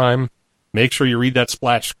first time, make sure you read that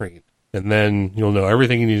splash screen, and then you'll know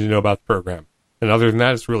everything you need to know about the program. And other than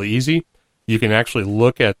that, it's really easy. You can actually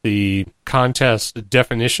look at the contest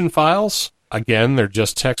definition files. Again, they're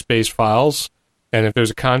just text-based files. And if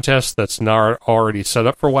there's a contest that's not already set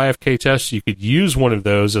up for YFK test, you could use one of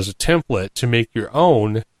those as a template to make your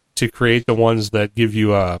own, to create the ones that give you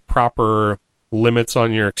proper limits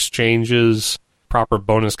on your exchanges, proper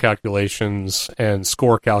bonus calculations, and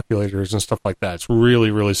score calculators and stuff like that. It's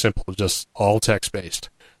really, really simple, just all text-based.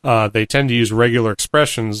 They tend to use regular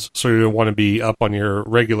expressions, so you want to be up on your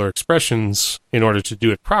regular expressions in order to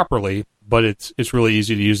do it properly, but it's really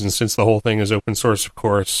easy to use, and since the whole thing is open source, of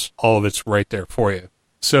course, all of it's right there for you.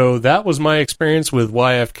 So that was my experience with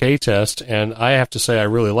YFK test, and I have to say I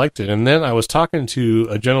really liked it. And then I was talking to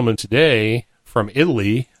a gentleman today from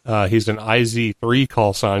Italy. He's an IZ3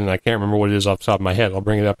 call sign, and I can't remember what it is off the top of my head. I'll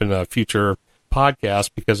bring it up in a future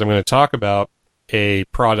podcast, because I'm going to talk about a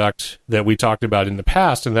product that we talked about in the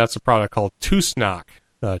past, and that's a product called Tucnak,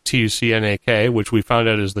 Tucnak, which we found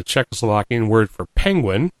out is the Czechoslovakian word for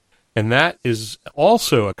penguin, and that is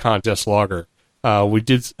also a contest logger. We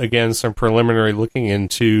did, again, some preliminary looking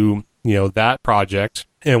into that project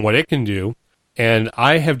and what it can do, and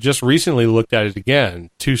I have just recently looked at it again.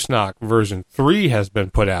 Tucnak version 3 has been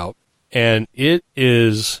put out, and it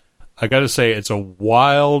is, I got to say, it's a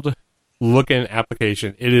wild looking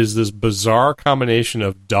application. It is this bizarre combination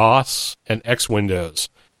of DOS and X Windows,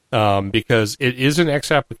 because it is an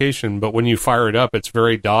X application, but when you fire it up, it's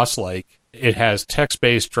very DOS-like. It has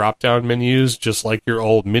text-based drop-down menus, just like your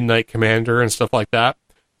old Midnight Commander and stuff like that.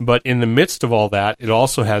 But in the midst of all that, it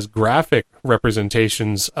also has graphic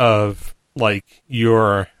representations of like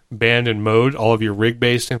your band and mode, all of your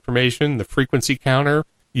rig-based information, the frequency counter,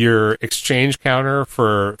 your exchange counter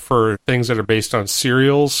for things that are based on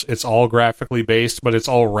serials. It's all graphically based, but it's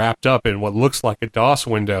all wrapped up in what looks like a DOS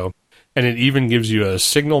window. And it even gives you a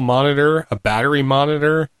signal monitor, a battery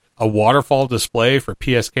monitor, a waterfall display for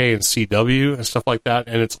PSK and CW and stuff like that.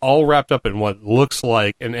 And it's all wrapped up in what looks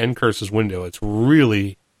like an NCurses window. It's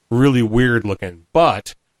really, really weird looking.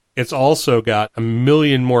 But it's also got a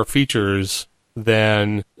million more features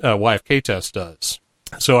than YFK test does.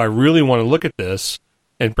 So I really want to look at this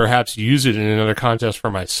and perhaps use it in another contest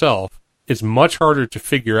for myself. It's much harder to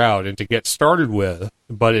figure out and to get started with,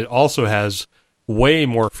 but it also has way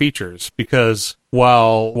more features, because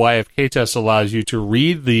while YFK test allows you to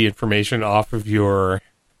read the information off of your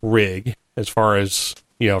rig as far as,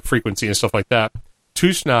 frequency and stuff like that,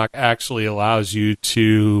 TUSNOC actually allows you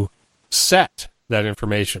to set that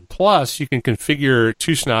information. Plus, you can configure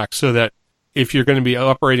TUSNOC so that if you're going to be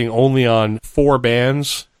operating only on 4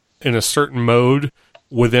 bands in a certain mode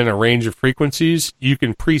within a range of frequencies, you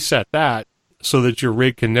can preset that so that your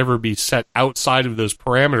rig can never be set outside of those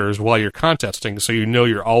parameters while you're contesting, so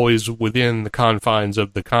you're always within the confines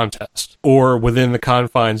of the contest, or within the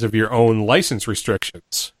confines of your own license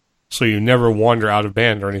restrictions, so you never wander out of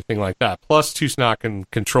band or anything like that. Plus, TUSNOC can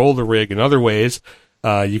control the rig in other ways.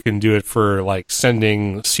 You can do it for like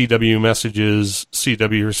sending CW messages,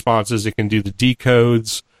 CW responses. It can do the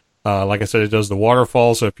decodes. Like I said, it does the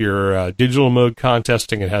waterfall, so if you're digital mode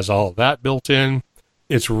contesting, it has all of that built in.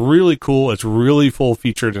 It's really cool. It's really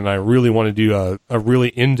full-featured, and I really want to do a really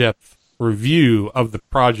in-depth review of the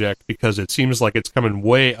project, because it seems like it's coming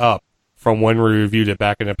way up from when we reviewed it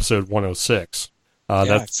back in episode 106.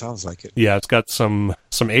 It sounds like it. Yeah, it's got some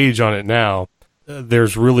age on it now.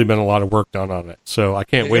 There's really been a lot of work done on it, so I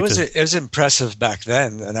can't wait. It was impressive back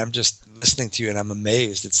then, and I'm just listening to you, and I'm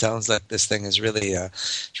amazed. It sounds like this thing is really,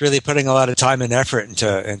 it's really putting a lot of time and effort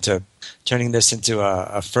into turning this into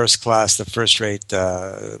a first-class, the first-rate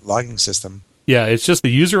logging system. Yeah, it's just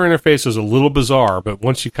the user interface is a little bizarre, but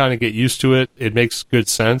once you kind of get used to it, it makes good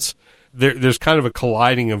sense. There's kind of a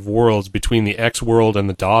colliding of worlds between the X world and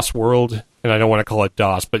the DOS world, and I don't want to call it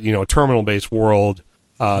DOS, but a terminal-based world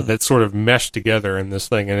that sort of meshed together in this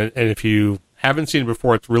thing. And if you haven't seen it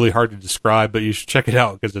before, it's really hard to describe, but you should check it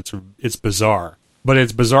out because it's bizarre. But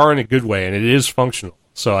it's bizarre in a good way, and it is functional.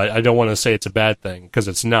 So I don't want to say it's a bad thing, because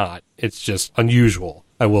it's not. It's just unusual.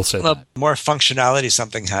 I will say that. The more functionality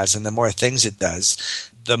something has and the more things it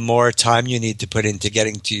does, the more time you need to put into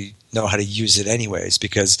getting to know how to use it anyways,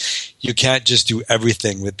 because you can't just do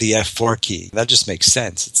everything with the F4 key. That just makes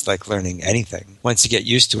sense. It's like learning anything. Once you get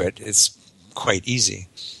used to it, it's quite easy.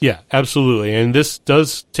 Yeah, absolutely. And this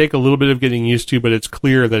does take a little bit of getting used to, but it's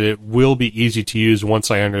clear that it will be easy to use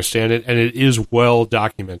once I understand it, and it is well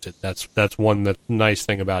documented. That's one nice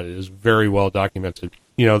thing about it. It is very well documented.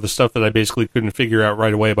 The stuff that I basically couldn't figure out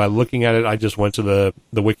right away by looking at it, I just went to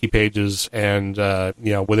the wiki pages, and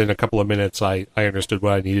within a couple of minutes I understood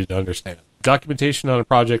what I needed to understand. Documentation on a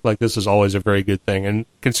project like this is always a very good thing, and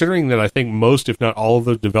considering that I think most, if not all, of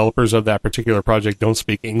the developers of that particular project don't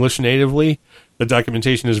speak English natively, the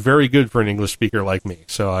documentation is very good for an English speaker like me,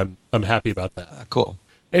 so I'm happy about that. Cool.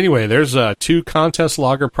 Anyway, there's 2 contest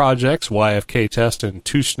logger projects, YFK Test and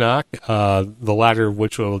TUSNOC, the latter of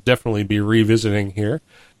which we'll definitely be revisiting here.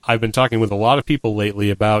 I've been talking with a lot of people lately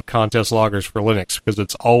about contest loggers for Linux, because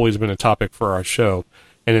it's always been a topic for our show,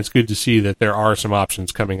 and it's good to see that there are some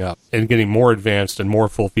options coming up and getting more advanced and more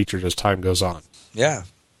full-featured as time goes on. Yeah.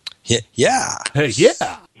 Yeah. Hey,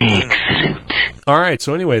 yeah. All right,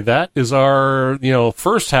 so anyway, that is our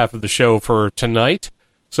first half of the show for tonight.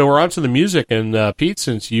 So we're on to the music, and Pete,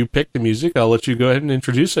 since you picked the music, I'll let you go ahead and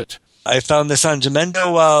introduce it. I found this on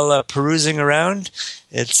Jamendo while perusing around.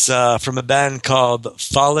 It's from a band called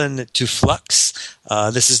Fallen to Flux.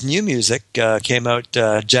 This is new music, came out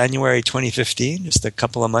January 2015, just a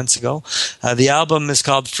couple of months ago. The album is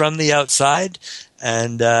called From the Outside,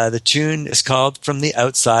 and the tune is called From the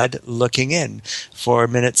Outside Looking In. 4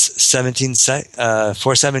 minutes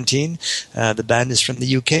 4:17. The band is from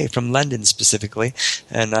the UK, from London specifically,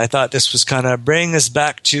 and I thought this was kind of bringing us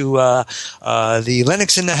back to the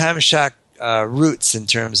Linux in the Ham Shack roots in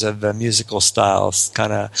terms of musical styles.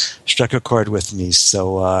 Kind of struck a chord with me.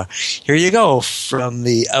 So here you go, From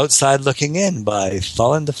the Outside Looking In by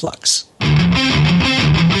Fallen to Flux.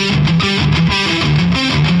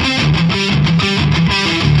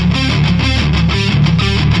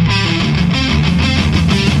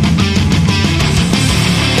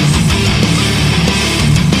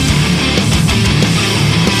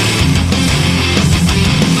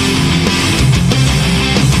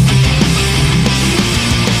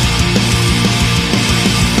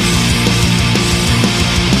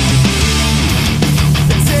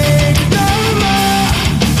 Take no more.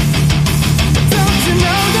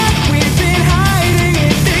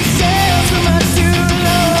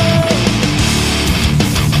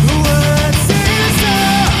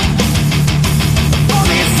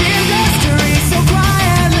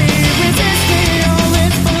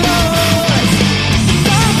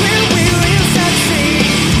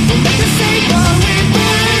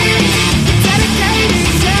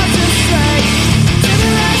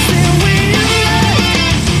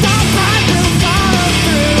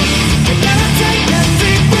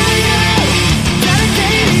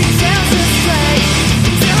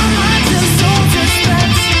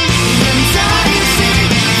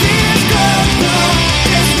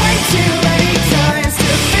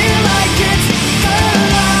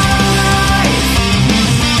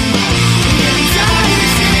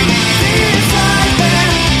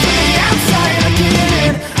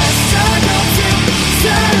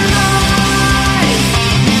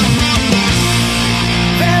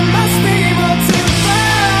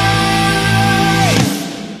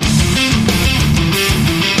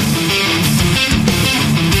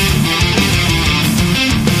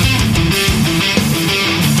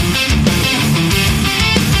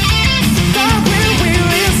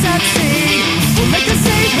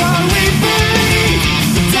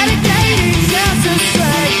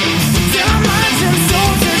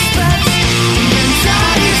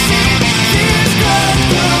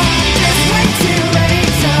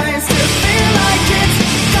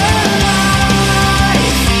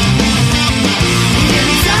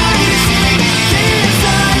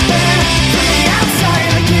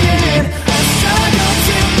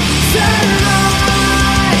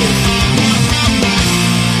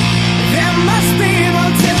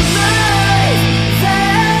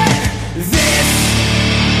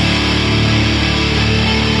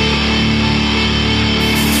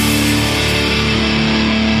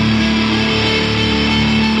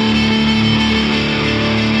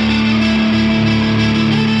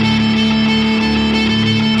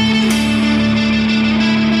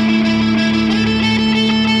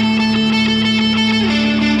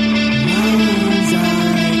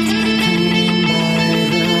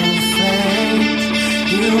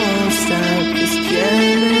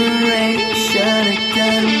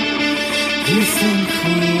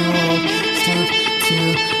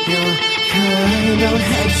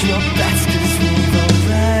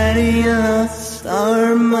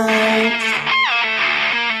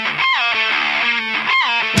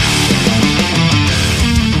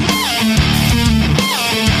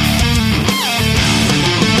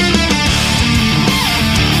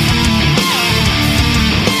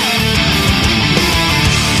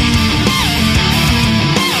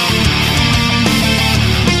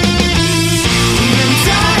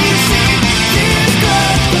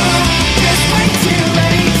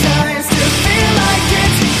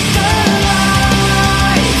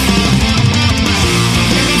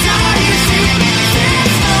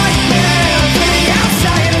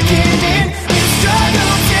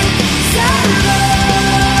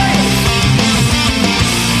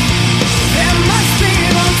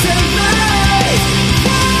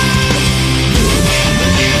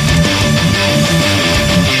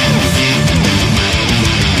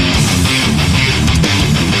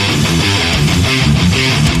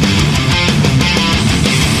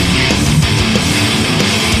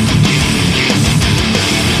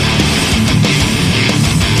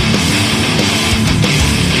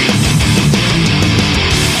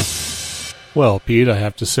 Well, Pete, I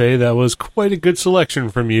have to say that was quite a good selection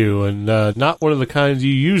from you, and not one of the kinds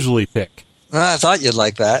you usually pick. I thought you'd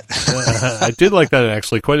like that. I did like that,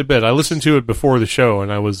 actually, quite a bit. I listened to it before the show,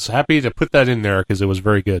 and I was happy to put that in there because it was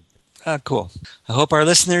very good. Cool. I hope our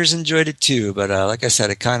listeners enjoyed it too. But like I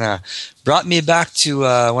said, it kind of brought me back to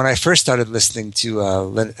when I first started listening to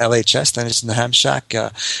LHS, Linux in the Ham Shack,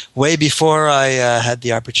 way before I had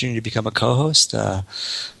the opportunity to become a co-host. I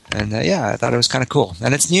thought it was kind of cool.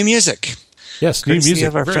 And it's new music. Yes, new music. Courtesy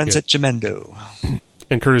of our very friends good. at Jamendo.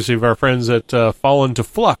 And courtesy of our friends at Fallen to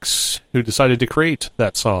Flux, who decided to create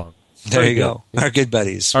that song. There you go. Our good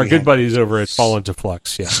buddies. Our good buddies over at Fallen to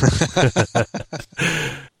Flux, yeah.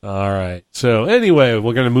 All right. So anyway,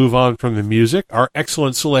 we're going to move on from the music. Our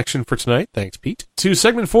excellent selection for tonight, thanks, Pete, to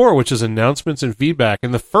segment 4, which is announcements and feedback.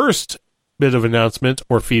 And the first bit of announcement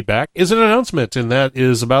or feedback is an announcement, and that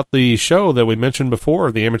is about the show that we mentioned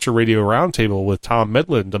before, the Amateur Radio Roundtable with Tom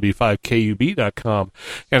Medlin, W5KUB.com.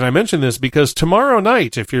 And I mention this because tomorrow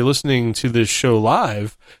night, if you're listening to this show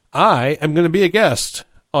live, I am going to be a guest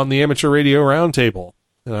on the Amateur Radio Roundtable.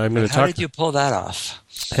 And I'm going to talk. How did you pull that off?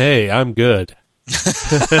 Hey, I'm good.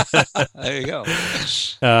 There you go.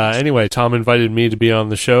 Anyway, Tom invited me to be on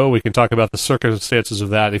the show. We can talk about the circumstances of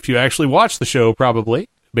that. If you actually watch the show, probably.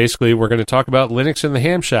 Basically, we're going to talk about Linux in the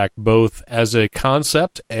Ham Shack, both as a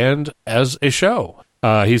concept and as a show.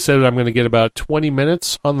 He said I'm going to get about 20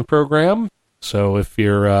 minutes on the program. So if you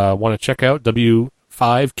want to check out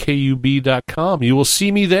W5KUB.com, you will see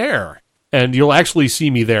me there. And you'll actually see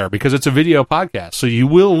me there because it's a video podcast. So you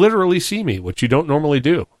will literally see me, which you don't normally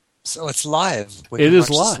do. So it's live. It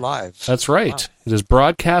is live. That's right. Wow. It is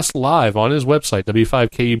broadcast live on his website,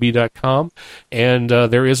 W5KUB.com. And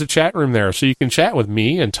there is a chat room there. So you can chat with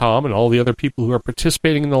me and Tom and all the other people who are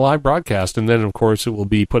participating in the live broadcast. And then, of course, it will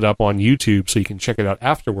be put up on YouTube so you can check it out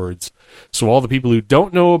afterwards. So all the people who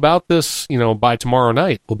don't know about this, by tomorrow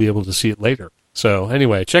night will be able to see it later. So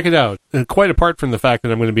anyway, check it out. And quite apart from the fact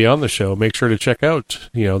that I'm going to be on the show, make sure to check out,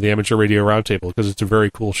 the Amateur Radio Roundtable because it's a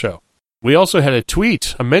very cool show. We also had a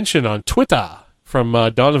mention on Twitter from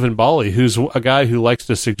Donovan Bali, who's a guy who likes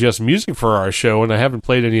to suggest music for our show, and I haven't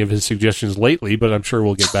played any of his suggestions lately, but I'm sure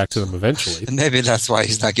we'll get back to them eventually. Maybe that's why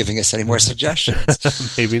he's not giving us any more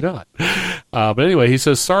suggestions. Maybe not. But anyway, he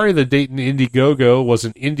says, sorry the Dayton Indiegogo was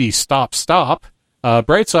an indie stop.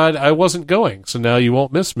 Bright side, I wasn't going, so now you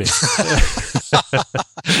won't miss me.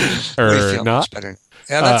 Or not.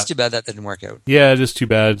 Yeah, that's too bad that didn't work out. Yeah, it is too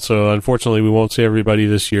bad. So unfortunately, we won't see everybody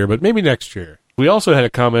this year, but maybe next year. We also had a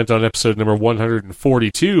comment on episode number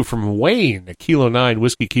 142 from Wayne, Kilo 9,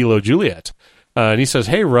 Whiskey Kilo Juliet. And he says,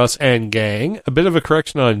 hey, Russ and gang, a bit of a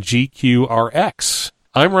correction on GQRX.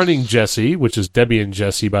 I'm running Jesse, which is Debbie and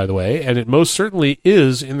Jesse, by the way, and it most certainly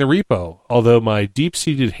is in the repo, although my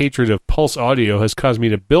deep-seated hatred of Pulse Audio has caused me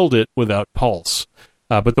to build it without Pulse.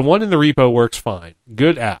 But the one in the repo works fine.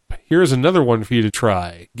 Good app. Here's another one for you to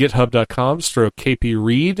try. GitHub.com/KP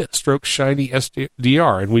Read/Shiny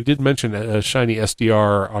SDR. And we did mention Shiny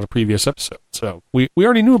SDR on a previous episode. So we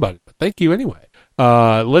already knew about it, but thank you anyway.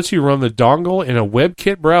 Lets you run the dongle in a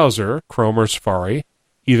WebKit browser, Chrome or Safari,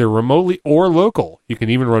 either remotely or local. You can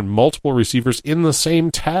even run multiple receivers in the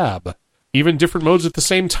same tab. Even different modes at the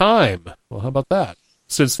same time. Well, how about that?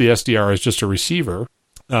 Since the SDR is just a receiver,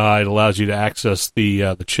 it allows you to access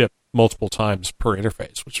the chip multiple times per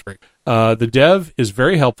interface, which is great. The dev is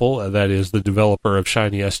very helpful, that is the developer of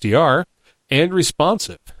Shiny SDR, and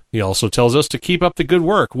responsive. He also tells us to keep up the good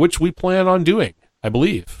work, which we plan on doing, I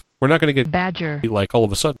believe. We're not going to get Badger like all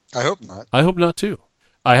of a sudden. I hope not. I hope not, too.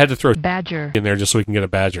 I had to throw Badger in there just so we can get a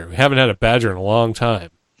Badger. We haven't had a Badger in a long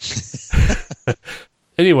time.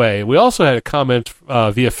 Anyway, we also had a comment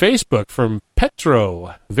via Facebook from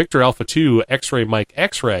Petro, Victor Alpha 2, X-Ray Mike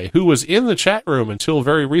X-Ray, who was in the chat room until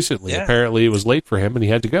very recently. Yeah. Apparently it was late for him and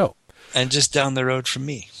he had to go. And just down the road from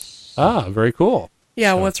me. Ah, very cool.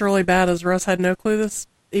 Yeah, what's really bad is Russ had no clue this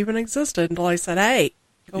even existed until I said, hey,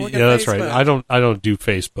 go look at Facebook. That's right. I don't do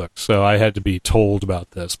Facebook, so I had to be told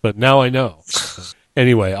about this, but now I know.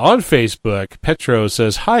 Anyway, on Facebook, Petro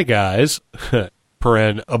says, hi guys.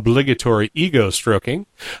 Obligatory ego stroking.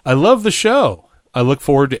 I love the show. I look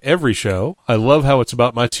forward to every show. I love how it's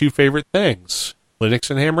about my two favorite things,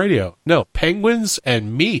 Linux and ham radio. No, penguins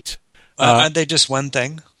and meat. Aren't they just one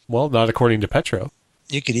thing? Well, not according to Petro.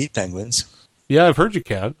 You could eat penguins. Yeah, I've heard you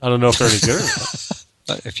can. I don't know if they're any good or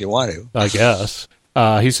not. If you want to. I guess.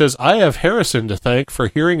 He says, I have Harrison to thank for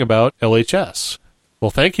hearing about LHS.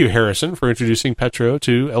 Well, thank you, Harrison, for introducing Petro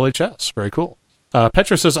to LHS. Very cool.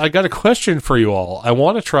 Petra says, I got a question for you all. I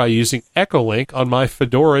want to try using Echolink on my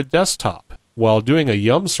Fedora desktop. While doing a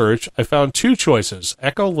Yum search, I found two choices,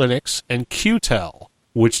 Echo Linux and Qtel.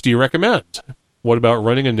 Which do you recommend? What about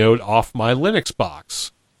running a node off my Linux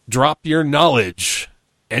box? Drop your knowledge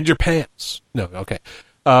and your pants. No, okay.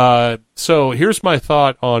 So here's my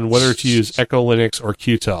thought on whether to use Echo Linux or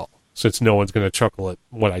Qtel, since no one's going to chuckle at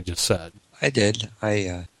what I just said. I did.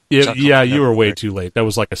 Yeah, you were way too late. That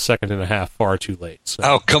was like a second and a half far too late. So.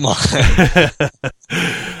 Oh, come on.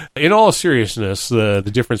 In all seriousness, the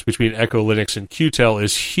difference between Echo Linux and Qtel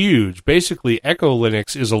is huge. Basically, Echo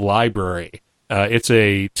Linux is a library. It's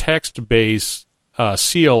a text-based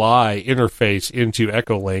CLI interface into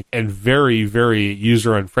Echolink and very, very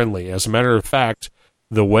user-unfriendly. As a matter of fact,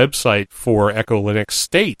 the website for Echo Linux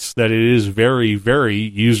states that it is very, very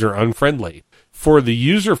user-unfriendly. For the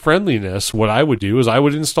user-friendliness, what I would do is I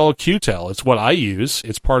would install Qtel. It's what I use.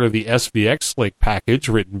 It's part of the SVX Link package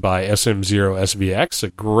written by SM0SVX, a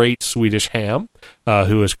great Swedish ham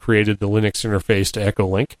who has created the Linux interface to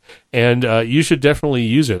Echolink. And you should definitely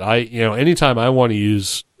use it. Anytime I want to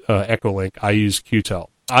use Echolink, I use Qtel.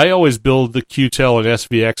 I always build the Qtel and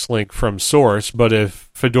SVX link from source, but if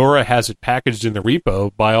Fedora has it packaged in the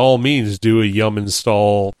repo, by all means do a yum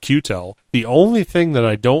install Qtel. The only thing that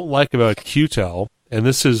I don't like about Qtel, and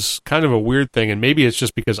this is kind of a weird thing, and maybe it's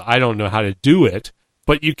just because I don't know how to do it,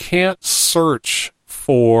 but you can't search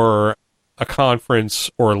for a conference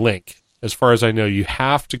or a link. As far as I know, you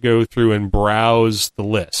have to go through and browse the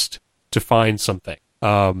list to find something,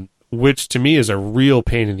 which to me is a real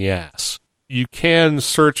pain in the ass. You can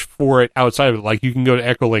search for it outside of it. Like you can go to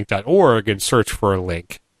echolink.org and search for a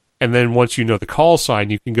link. And then once you know the call sign,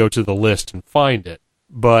 you can go to the list and find it.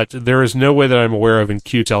 But there is no way that I'm aware of in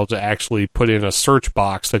Qtel to actually put in a search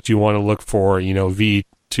box that you want to look for,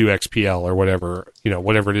 V2XPL or whatever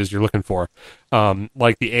it is you're looking for.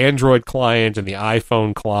 Like the Android client and the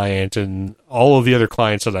iPhone client and all of the other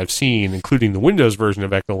clients that I've seen, including the Windows version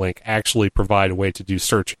of Echolink, actually provide a way to do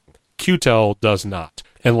searching. Qtel does not.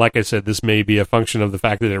 And like I said, this may be a function of the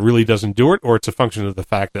fact that it really doesn't do it, or it's a function of the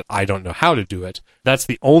fact that I don't know how to do it. That's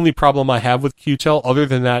the only problem I have with Qtel. Other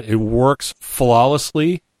than that, it works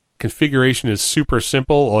flawlessly. Configuration is super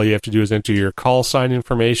simple. All you have to do is enter your call sign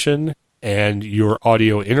information and your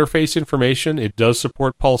audio interface information. It does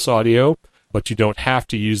support Pulse Audio, but you don't have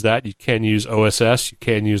to use that. You can use OSS. You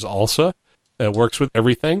can use ALSA. It works with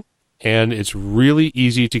everything. And it's really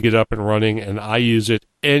easy to get up and running, and I use it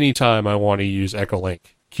anytime I want to use Echolink.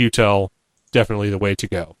 Qtel, definitely the way to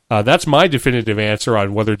go. That's my definitive answer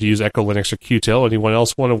on whether to use Echo Linux or Qtel. Anyone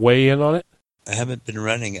else want to weigh in on it? I haven't been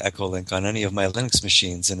running Echolink on any of my Linux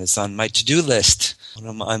machines, and it's on my to-do list.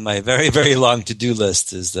 On my very, very long to-do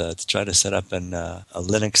list is to try to set up a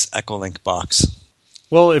Linux Echolink box.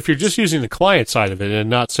 Well, if you're just using the client side of it and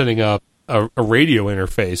not setting up a radio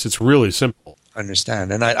interface, it's really simple.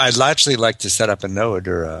 Understand. And I'd actually like to set up a node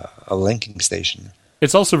or a linking station.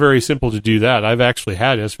 It's also very simple to do that. I've actually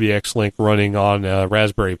had SVX Link running on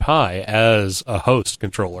Raspberry Pi as a host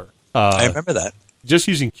controller. I remember that. Just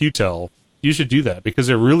using Qtel, you should do that because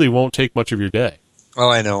it really won't take much of your day. Oh,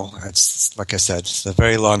 I know. It's like I said, it's a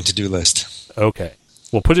very long to-do list. Okay.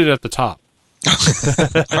 We'll put it at the top.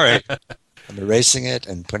 All right. I'm erasing it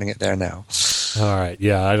and putting it there now. All right.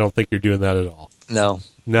 Yeah, I don't think you're doing that at all. No.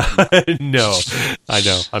 No, no, I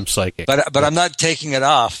know. I'm psychic. But I'm not taking it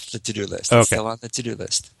off the to-do list. It's still on the to-do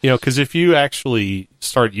list. Because if you actually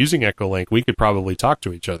start using Echolink, we could probably talk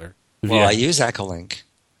to each other. Well, I use Echolink,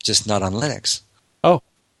 just not on Linux. Oh.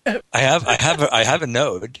 I have a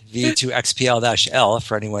node, V2XPL-L,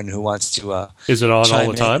 for anyone who wants to is it on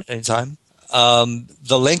all the time? Anytime.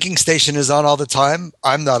 The linking station is on all the time.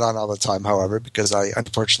 I'm not on all the time, however, because I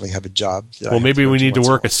unfortunately have a job. Well, maybe we need to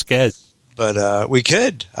work a sched. But we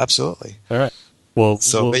could, absolutely. All right. Well,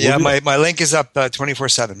 my link is up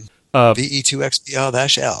 24/7.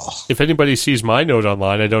 VE2XPL-L. If anybody sees my node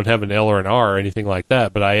online, I don't have an L or an R or anything like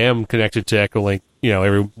that, but I am connected to Echolink,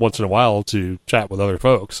 every once in a while to chat with other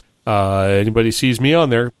folks. Anybody sees me on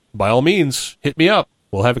there, by all means, hit me up.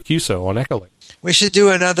 We'll have a QSO on Echolink. We should do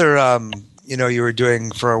another. You were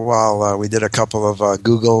doing for a while. We did a couple of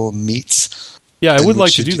Google Meets. Yeah, I would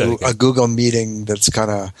like to do that again. A Google meeting that's kind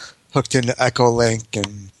of hooked into Echolink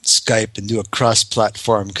and Skype and do a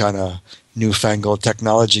cross-platform kind of newfangled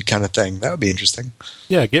technology kind of thing. That would be interesting.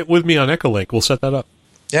 Yeah, get with me on Echolink. We'll set that up.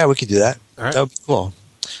 Yeah, we could do that. All right. That would be cool.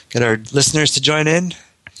 Get our listeners to join in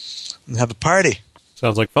and have a party.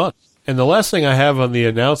 Sounds like fun. And the last thing I have on the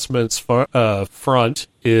announcements front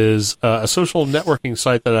is a social networking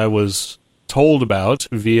site that I was told about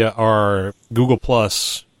via our Google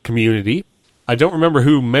Plus community. I don't remember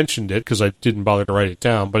who mentioned it because I didn't bother to write it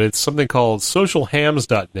down, but it's something called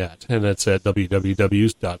socialhams.net, and it's at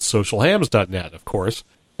www.socialhams.net, of course.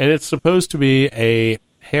 And it's supposed to be a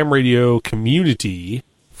ham radio community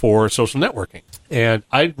for social networking. And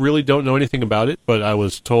I really don't know anything about it, but I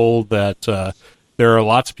was told that there are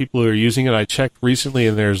lots of people who are using it. I checked recently,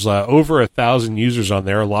 and there's over 1,000 users on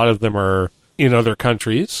there. A lot of them are in other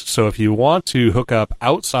countries. So if you want to hook up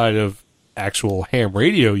outside of actual ham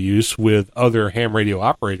radio use with other ham radio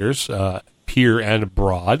operators, here and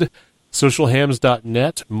abroad,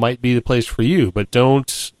 socialhams.net might be the place for you. But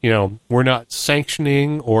don't, we're not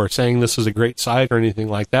sanctioning or saying this is a great site or anything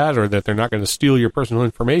like that, or that they're not going to steal your personal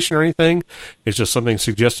information or anything. It's just something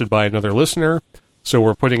suggested by another listener. So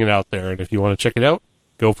we're putting it out there. And if you want to check it out,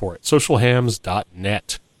 go for it.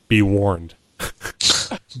 Socialhams.net. Be warned.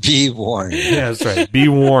 Be warned. Yeah, that's right. Be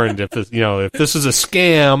warned. If this, if this is a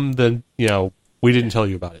scam, then, we didn't tell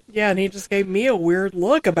you about it. Yeah, and he just gave me a weird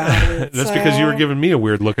look about it. That's because you were giving me a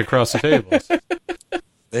weird look across the tables.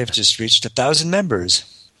 They've just reached 1,000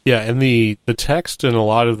 members. Yeah, and the text in a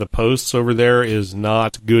lot of the posts over there is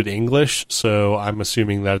not good English, so I'm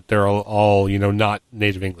assuming that they're all not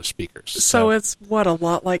native English speakers. So it's, a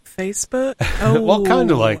lot like Facebook? Oh. Well, kind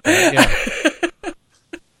of like that, yeah.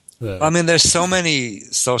 I mean, there's so many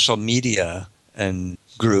social media and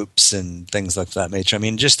groups and things like that nature. I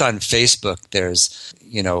mean, just on Facebook, there's,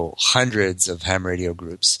 hundreds of ham radio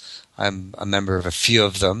groups. I'm a member of a few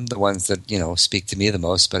of them, the ones that, speak to me the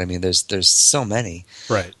most, but I mean, there's so many.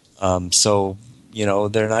 Right. So,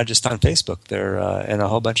 they're not just on Facebook. They're in a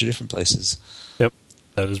whole bunch of different places. Yep.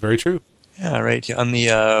 That is very true. Yeah, right. On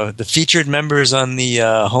the featured members on the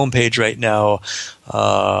homepage right now,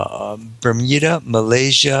 Bermuda,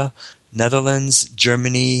 Malaysia, Netherlands,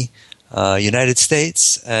 Germany, United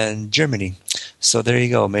States, and Germany. So there you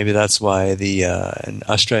go. Maybe that's why and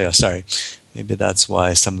Australia. Sorry, maybe that's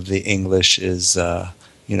why some of the English is not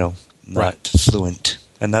fluent,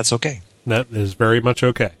 and that's okay. That is very much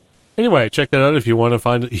okay. Anyway, check that out if you want to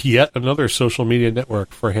find yet another social media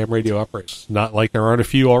network for ham radio operators. Not like there aren't a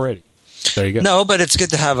few already. There you go. No, but it's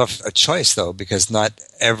good to have a choice, though, because not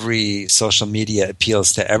every social media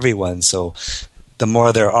appeals to everyone. So the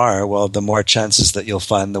more there are, well, the more chances that you'll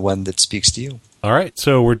find the one that speaks to you. All right,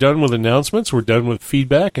 so we're done with announcements, we're done with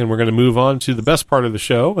feedback, and we're going to move on to the best part of the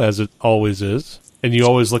show, as it always is. And you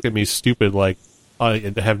always look at me stupid like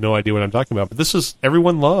I have no idea what I'm talking about. But this is,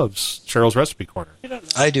 everyone loves Cheryl's Recipe Corner.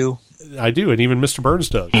 I do. I do, and even Mr. Burns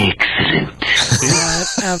does.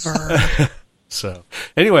 Whatever. So,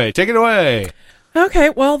 anyway, take it away. Okay,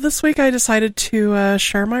 well, this week I decided to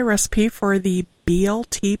share my recipe for the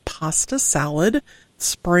BLT pasta salad.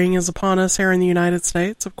 Spring is upon us here in the United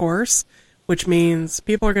States, of course, which means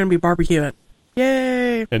people are going to be barbecuing.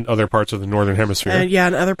 Yay! In other parts of the Northern Hemisphere.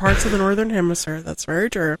 In other parts of the Northern Hemisphere. That's very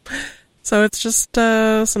true. So it's just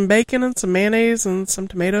some bacon and some mayonnaise and some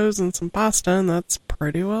tomatoes and some pasta, and that's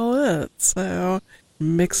pretty well it. So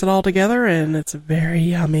mix it all together, and it's very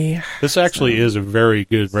yummy. This actually is a very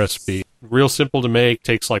good recipe. Real simple to make.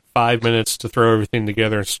 Takes like 5 minutes to throw everything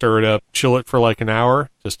together and stir it up. Chill it for like an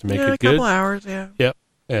hour just to make it good. A couple hours, yeah. Yep,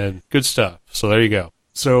 and good stuff. So there you go.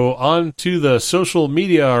 So on to the social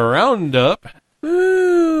media roundup.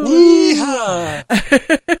 Woo! Yeehaw!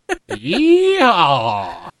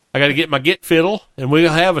 Yeehaw! I got to get my Git fiddle, and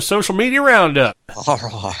we'll have a social media roundup. All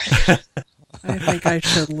right. I think I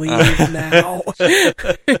should leave now.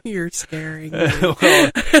 You're scaring me. Well,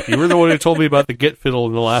 you were the one who told me about the Git fiddle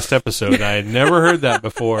in the last episode. I had never heard that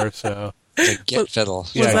before, so. The Git fiddle.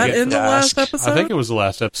 Was that in the last episode? I think it was the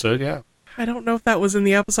last episode, yeah. I don't know if that was in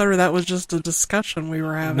the episode or that was just a discussion we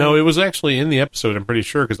were having. No, it was actually in the episode, I'm pretty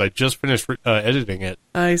sure, because I just finished editing it.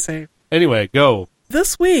 I see. Anyway, go.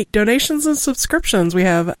 This week, donations and subscriptions. We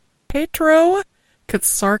have Petro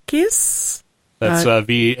Katsarkis. That's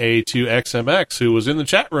VA2XMX, who was in the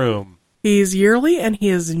chat room. He's yearly, and he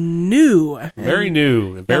is new. Very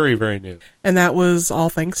new. Very, very new. And that was all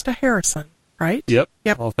thanks to Harrison, right? Yep.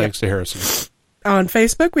 All thanks to Harrison. On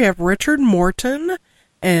Facebook, we have Richard Morton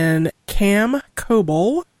and Cam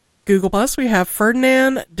Coble. Google Plus, we have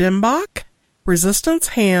Ferdinand Dimbach, Resistance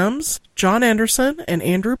Hams, John Anderson, and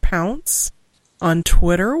Andrew Pounce. On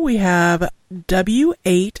Twitter, we have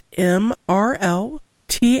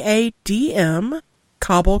W8MRLTADM,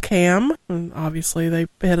 Cobblecam, and obviously they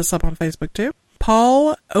hit us up on Facebook too.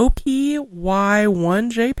 Paul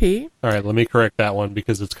OPY1JP. All right, let me correct that one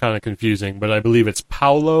because it's kind of confusing, but I believe it's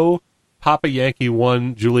Paulo Papa Yankee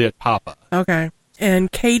 1 Juliet Papa. Okay.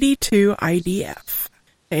 And Katie2IDF.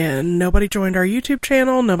 And nobody joined our YouTube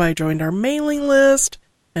channel, nobody joined our mailing list,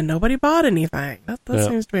 and nobody bought anything. That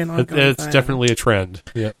seems to be an ongoing thing. It's definitely a trend.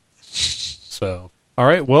 Yep. So, all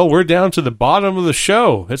right, well, we're down to the bottom of the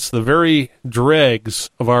show. It's the very dregs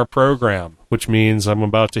of our program. which means I'm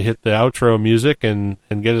about to hit the outro music and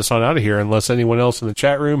get us on out of here, unless anyone else in the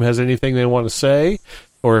chat room has anything they want to say,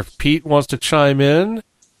 or if Pete wants to chime in,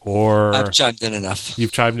 or... I've chimed in enough.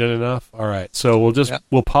 You've chimed in enough? All right. So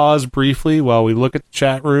we'll pause briefly while we look at the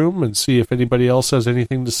chat room and see if anybody else has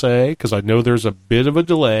anything to say, because I know there's a bit of a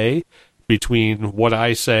delay between what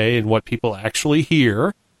I say and what people actually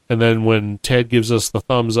hear. And then when Ted gives us the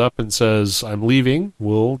thumbs up and says, I'm leaving,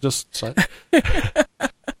 we'll just sign.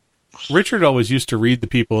 Richard always used to read the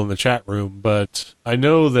people in the chat room, but I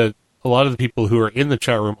know that a lot of the people who are in the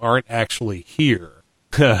chat room aren't actually here.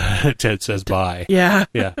 Ted says bye. Yeah.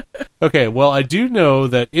 Yeah. Okay, well, I do know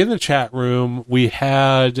that in the chat room we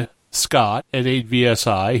had Scott at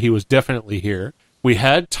 8VSI. He was definitely here. We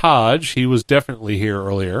had Taj. He was definitely here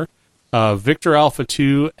earlier. Victor Alpha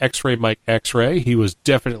 2, X-Ray Mike X-Ray. He was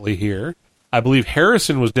definitely here. I believe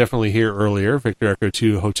Harrison was definitely here earlier. Victor Echo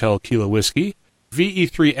 2, Hotel Kilo Whiskey.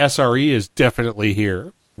 VE3 SRE is definitely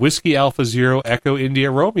here. Whiskey Alpha 0, Echo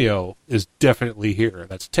India Romeo is definitely here.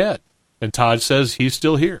 That's Ted. And Todd says he's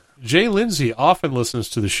still here. Jay Lindsay often listens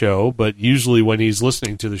to the show, but usually when he's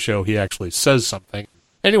listening to the show, he actually says something.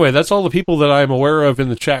 Anyway, that's all the people that I'm aware of in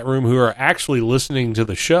the chat room who are actually listening to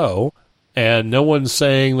the show, and no one's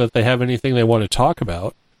saying that they have anything they want to talk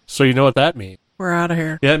about. So you know what that means. We're out of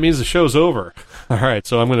here. Yeah, it means the show's over. All right,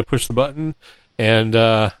 so I'm going to push the button and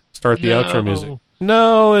start the outro music.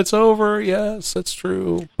 No, it's over. Yes, that's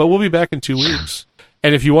true. But we'll be back in 2 weeks.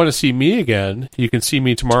 And if you want to see me again, you can see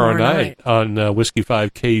me tomorrow night on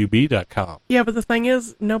whiskey5kub.com. Yeah, but the thing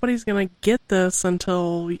is, nobody's going to get this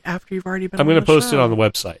until after you've already been on the show. I'm going to post it on the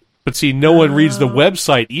website. But see, no one reads the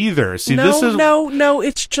website either. See, this is... No,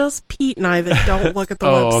 it's just Pete and I that don't look at the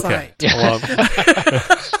website. Okay. Well,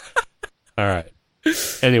 all right.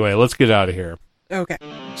 Anyway, let's get out of here. Okay.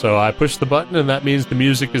 So I push the button, and that means the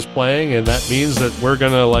music is playing, and that means that we're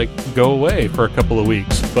going to, go away for a couple of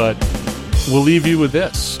weeks. But... we'll leave you with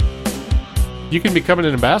this. You can become an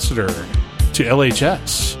ambassador to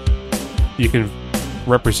LHS. You can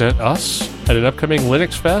represent us at an upcoming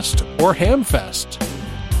Linux Fest or Ham Fest.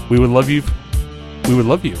 We would love you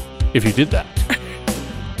if you did that.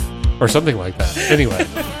 Or something like that. Anyway,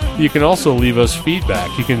 you can also leave us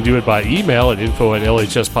feedback. You can do it by email at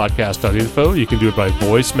info@lhspodcast.info. You can do it by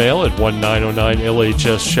voicemail at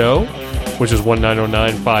 1909-LHS-SHOW, which is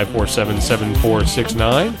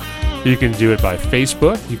 1909-547-7469. You can do it by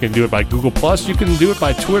Facebook. You can do it by Google+. You can do it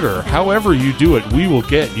by Twitter. However you do it, we will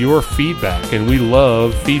get your feedback, and we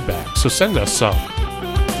love feedback. So send us some.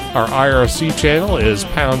 Our IRC channel is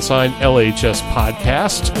 #LHS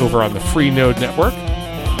Podcast over on the Freenode Network.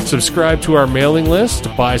 Subscribe to our mailing list.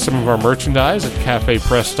 Buy some of our merchandise at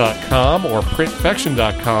cafepress.com or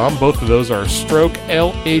printfection.com. Both of those are Stroke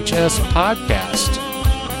LHS Podcast.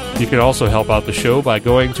 You can also help out the show by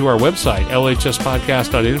going to our website,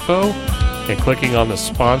 lhspodcast.info, and clicking on the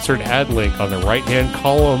sponsored ad link on the right-hand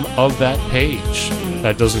column of that page.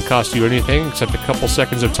 That doesn't cost you anything except a couple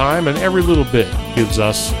seconds of time, and every little bit gives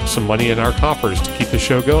us some money in our coffers to keep the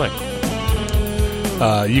show going.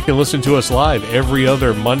 You can listen to us live every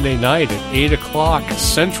other Monday night at 8 o'clock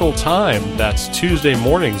Central Time. That's Tuesday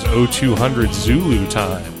mornings, 0200 Zulu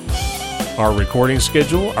time. Our recording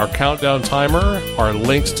schedule, our countdown timer, our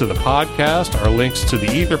links to the podcast, our links to the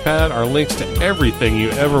Etherpad, our links to everything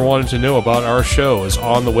you ever wanted to know about our show is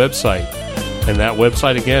on the website. And that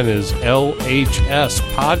website again is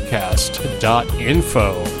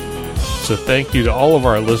lhspodcast.info. So thank you to all of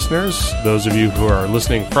our listeners, those of you who are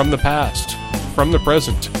listening from the past, from the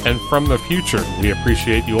present, and from the future. We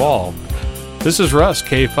appreciate you all. This is Russ,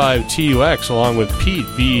 K5TUX, along with Pete,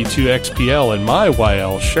 VE2XPL, and my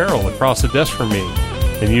YL, Cheryl, across the desk from me.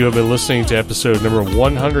 And you have been listening to episode number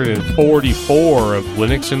 144 of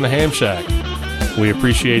Linux in the Ham Shack. We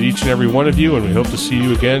appreciate each and every one of you, and we hope to see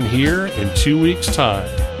you again here in 2 weeks' time.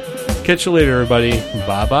 Catch you later, everybody.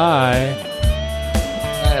 Bye-bye.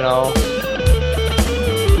 Bye, all.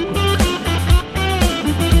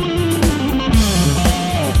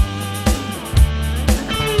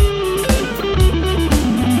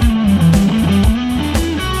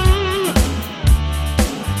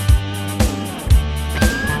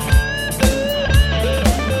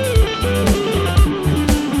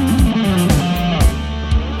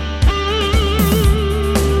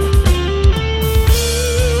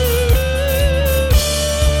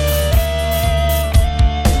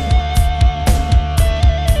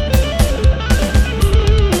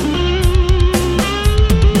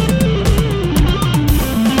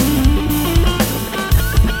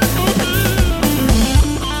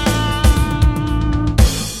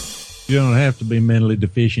 You don't have to be mentally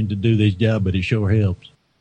deficient to do this job, but it sure helps.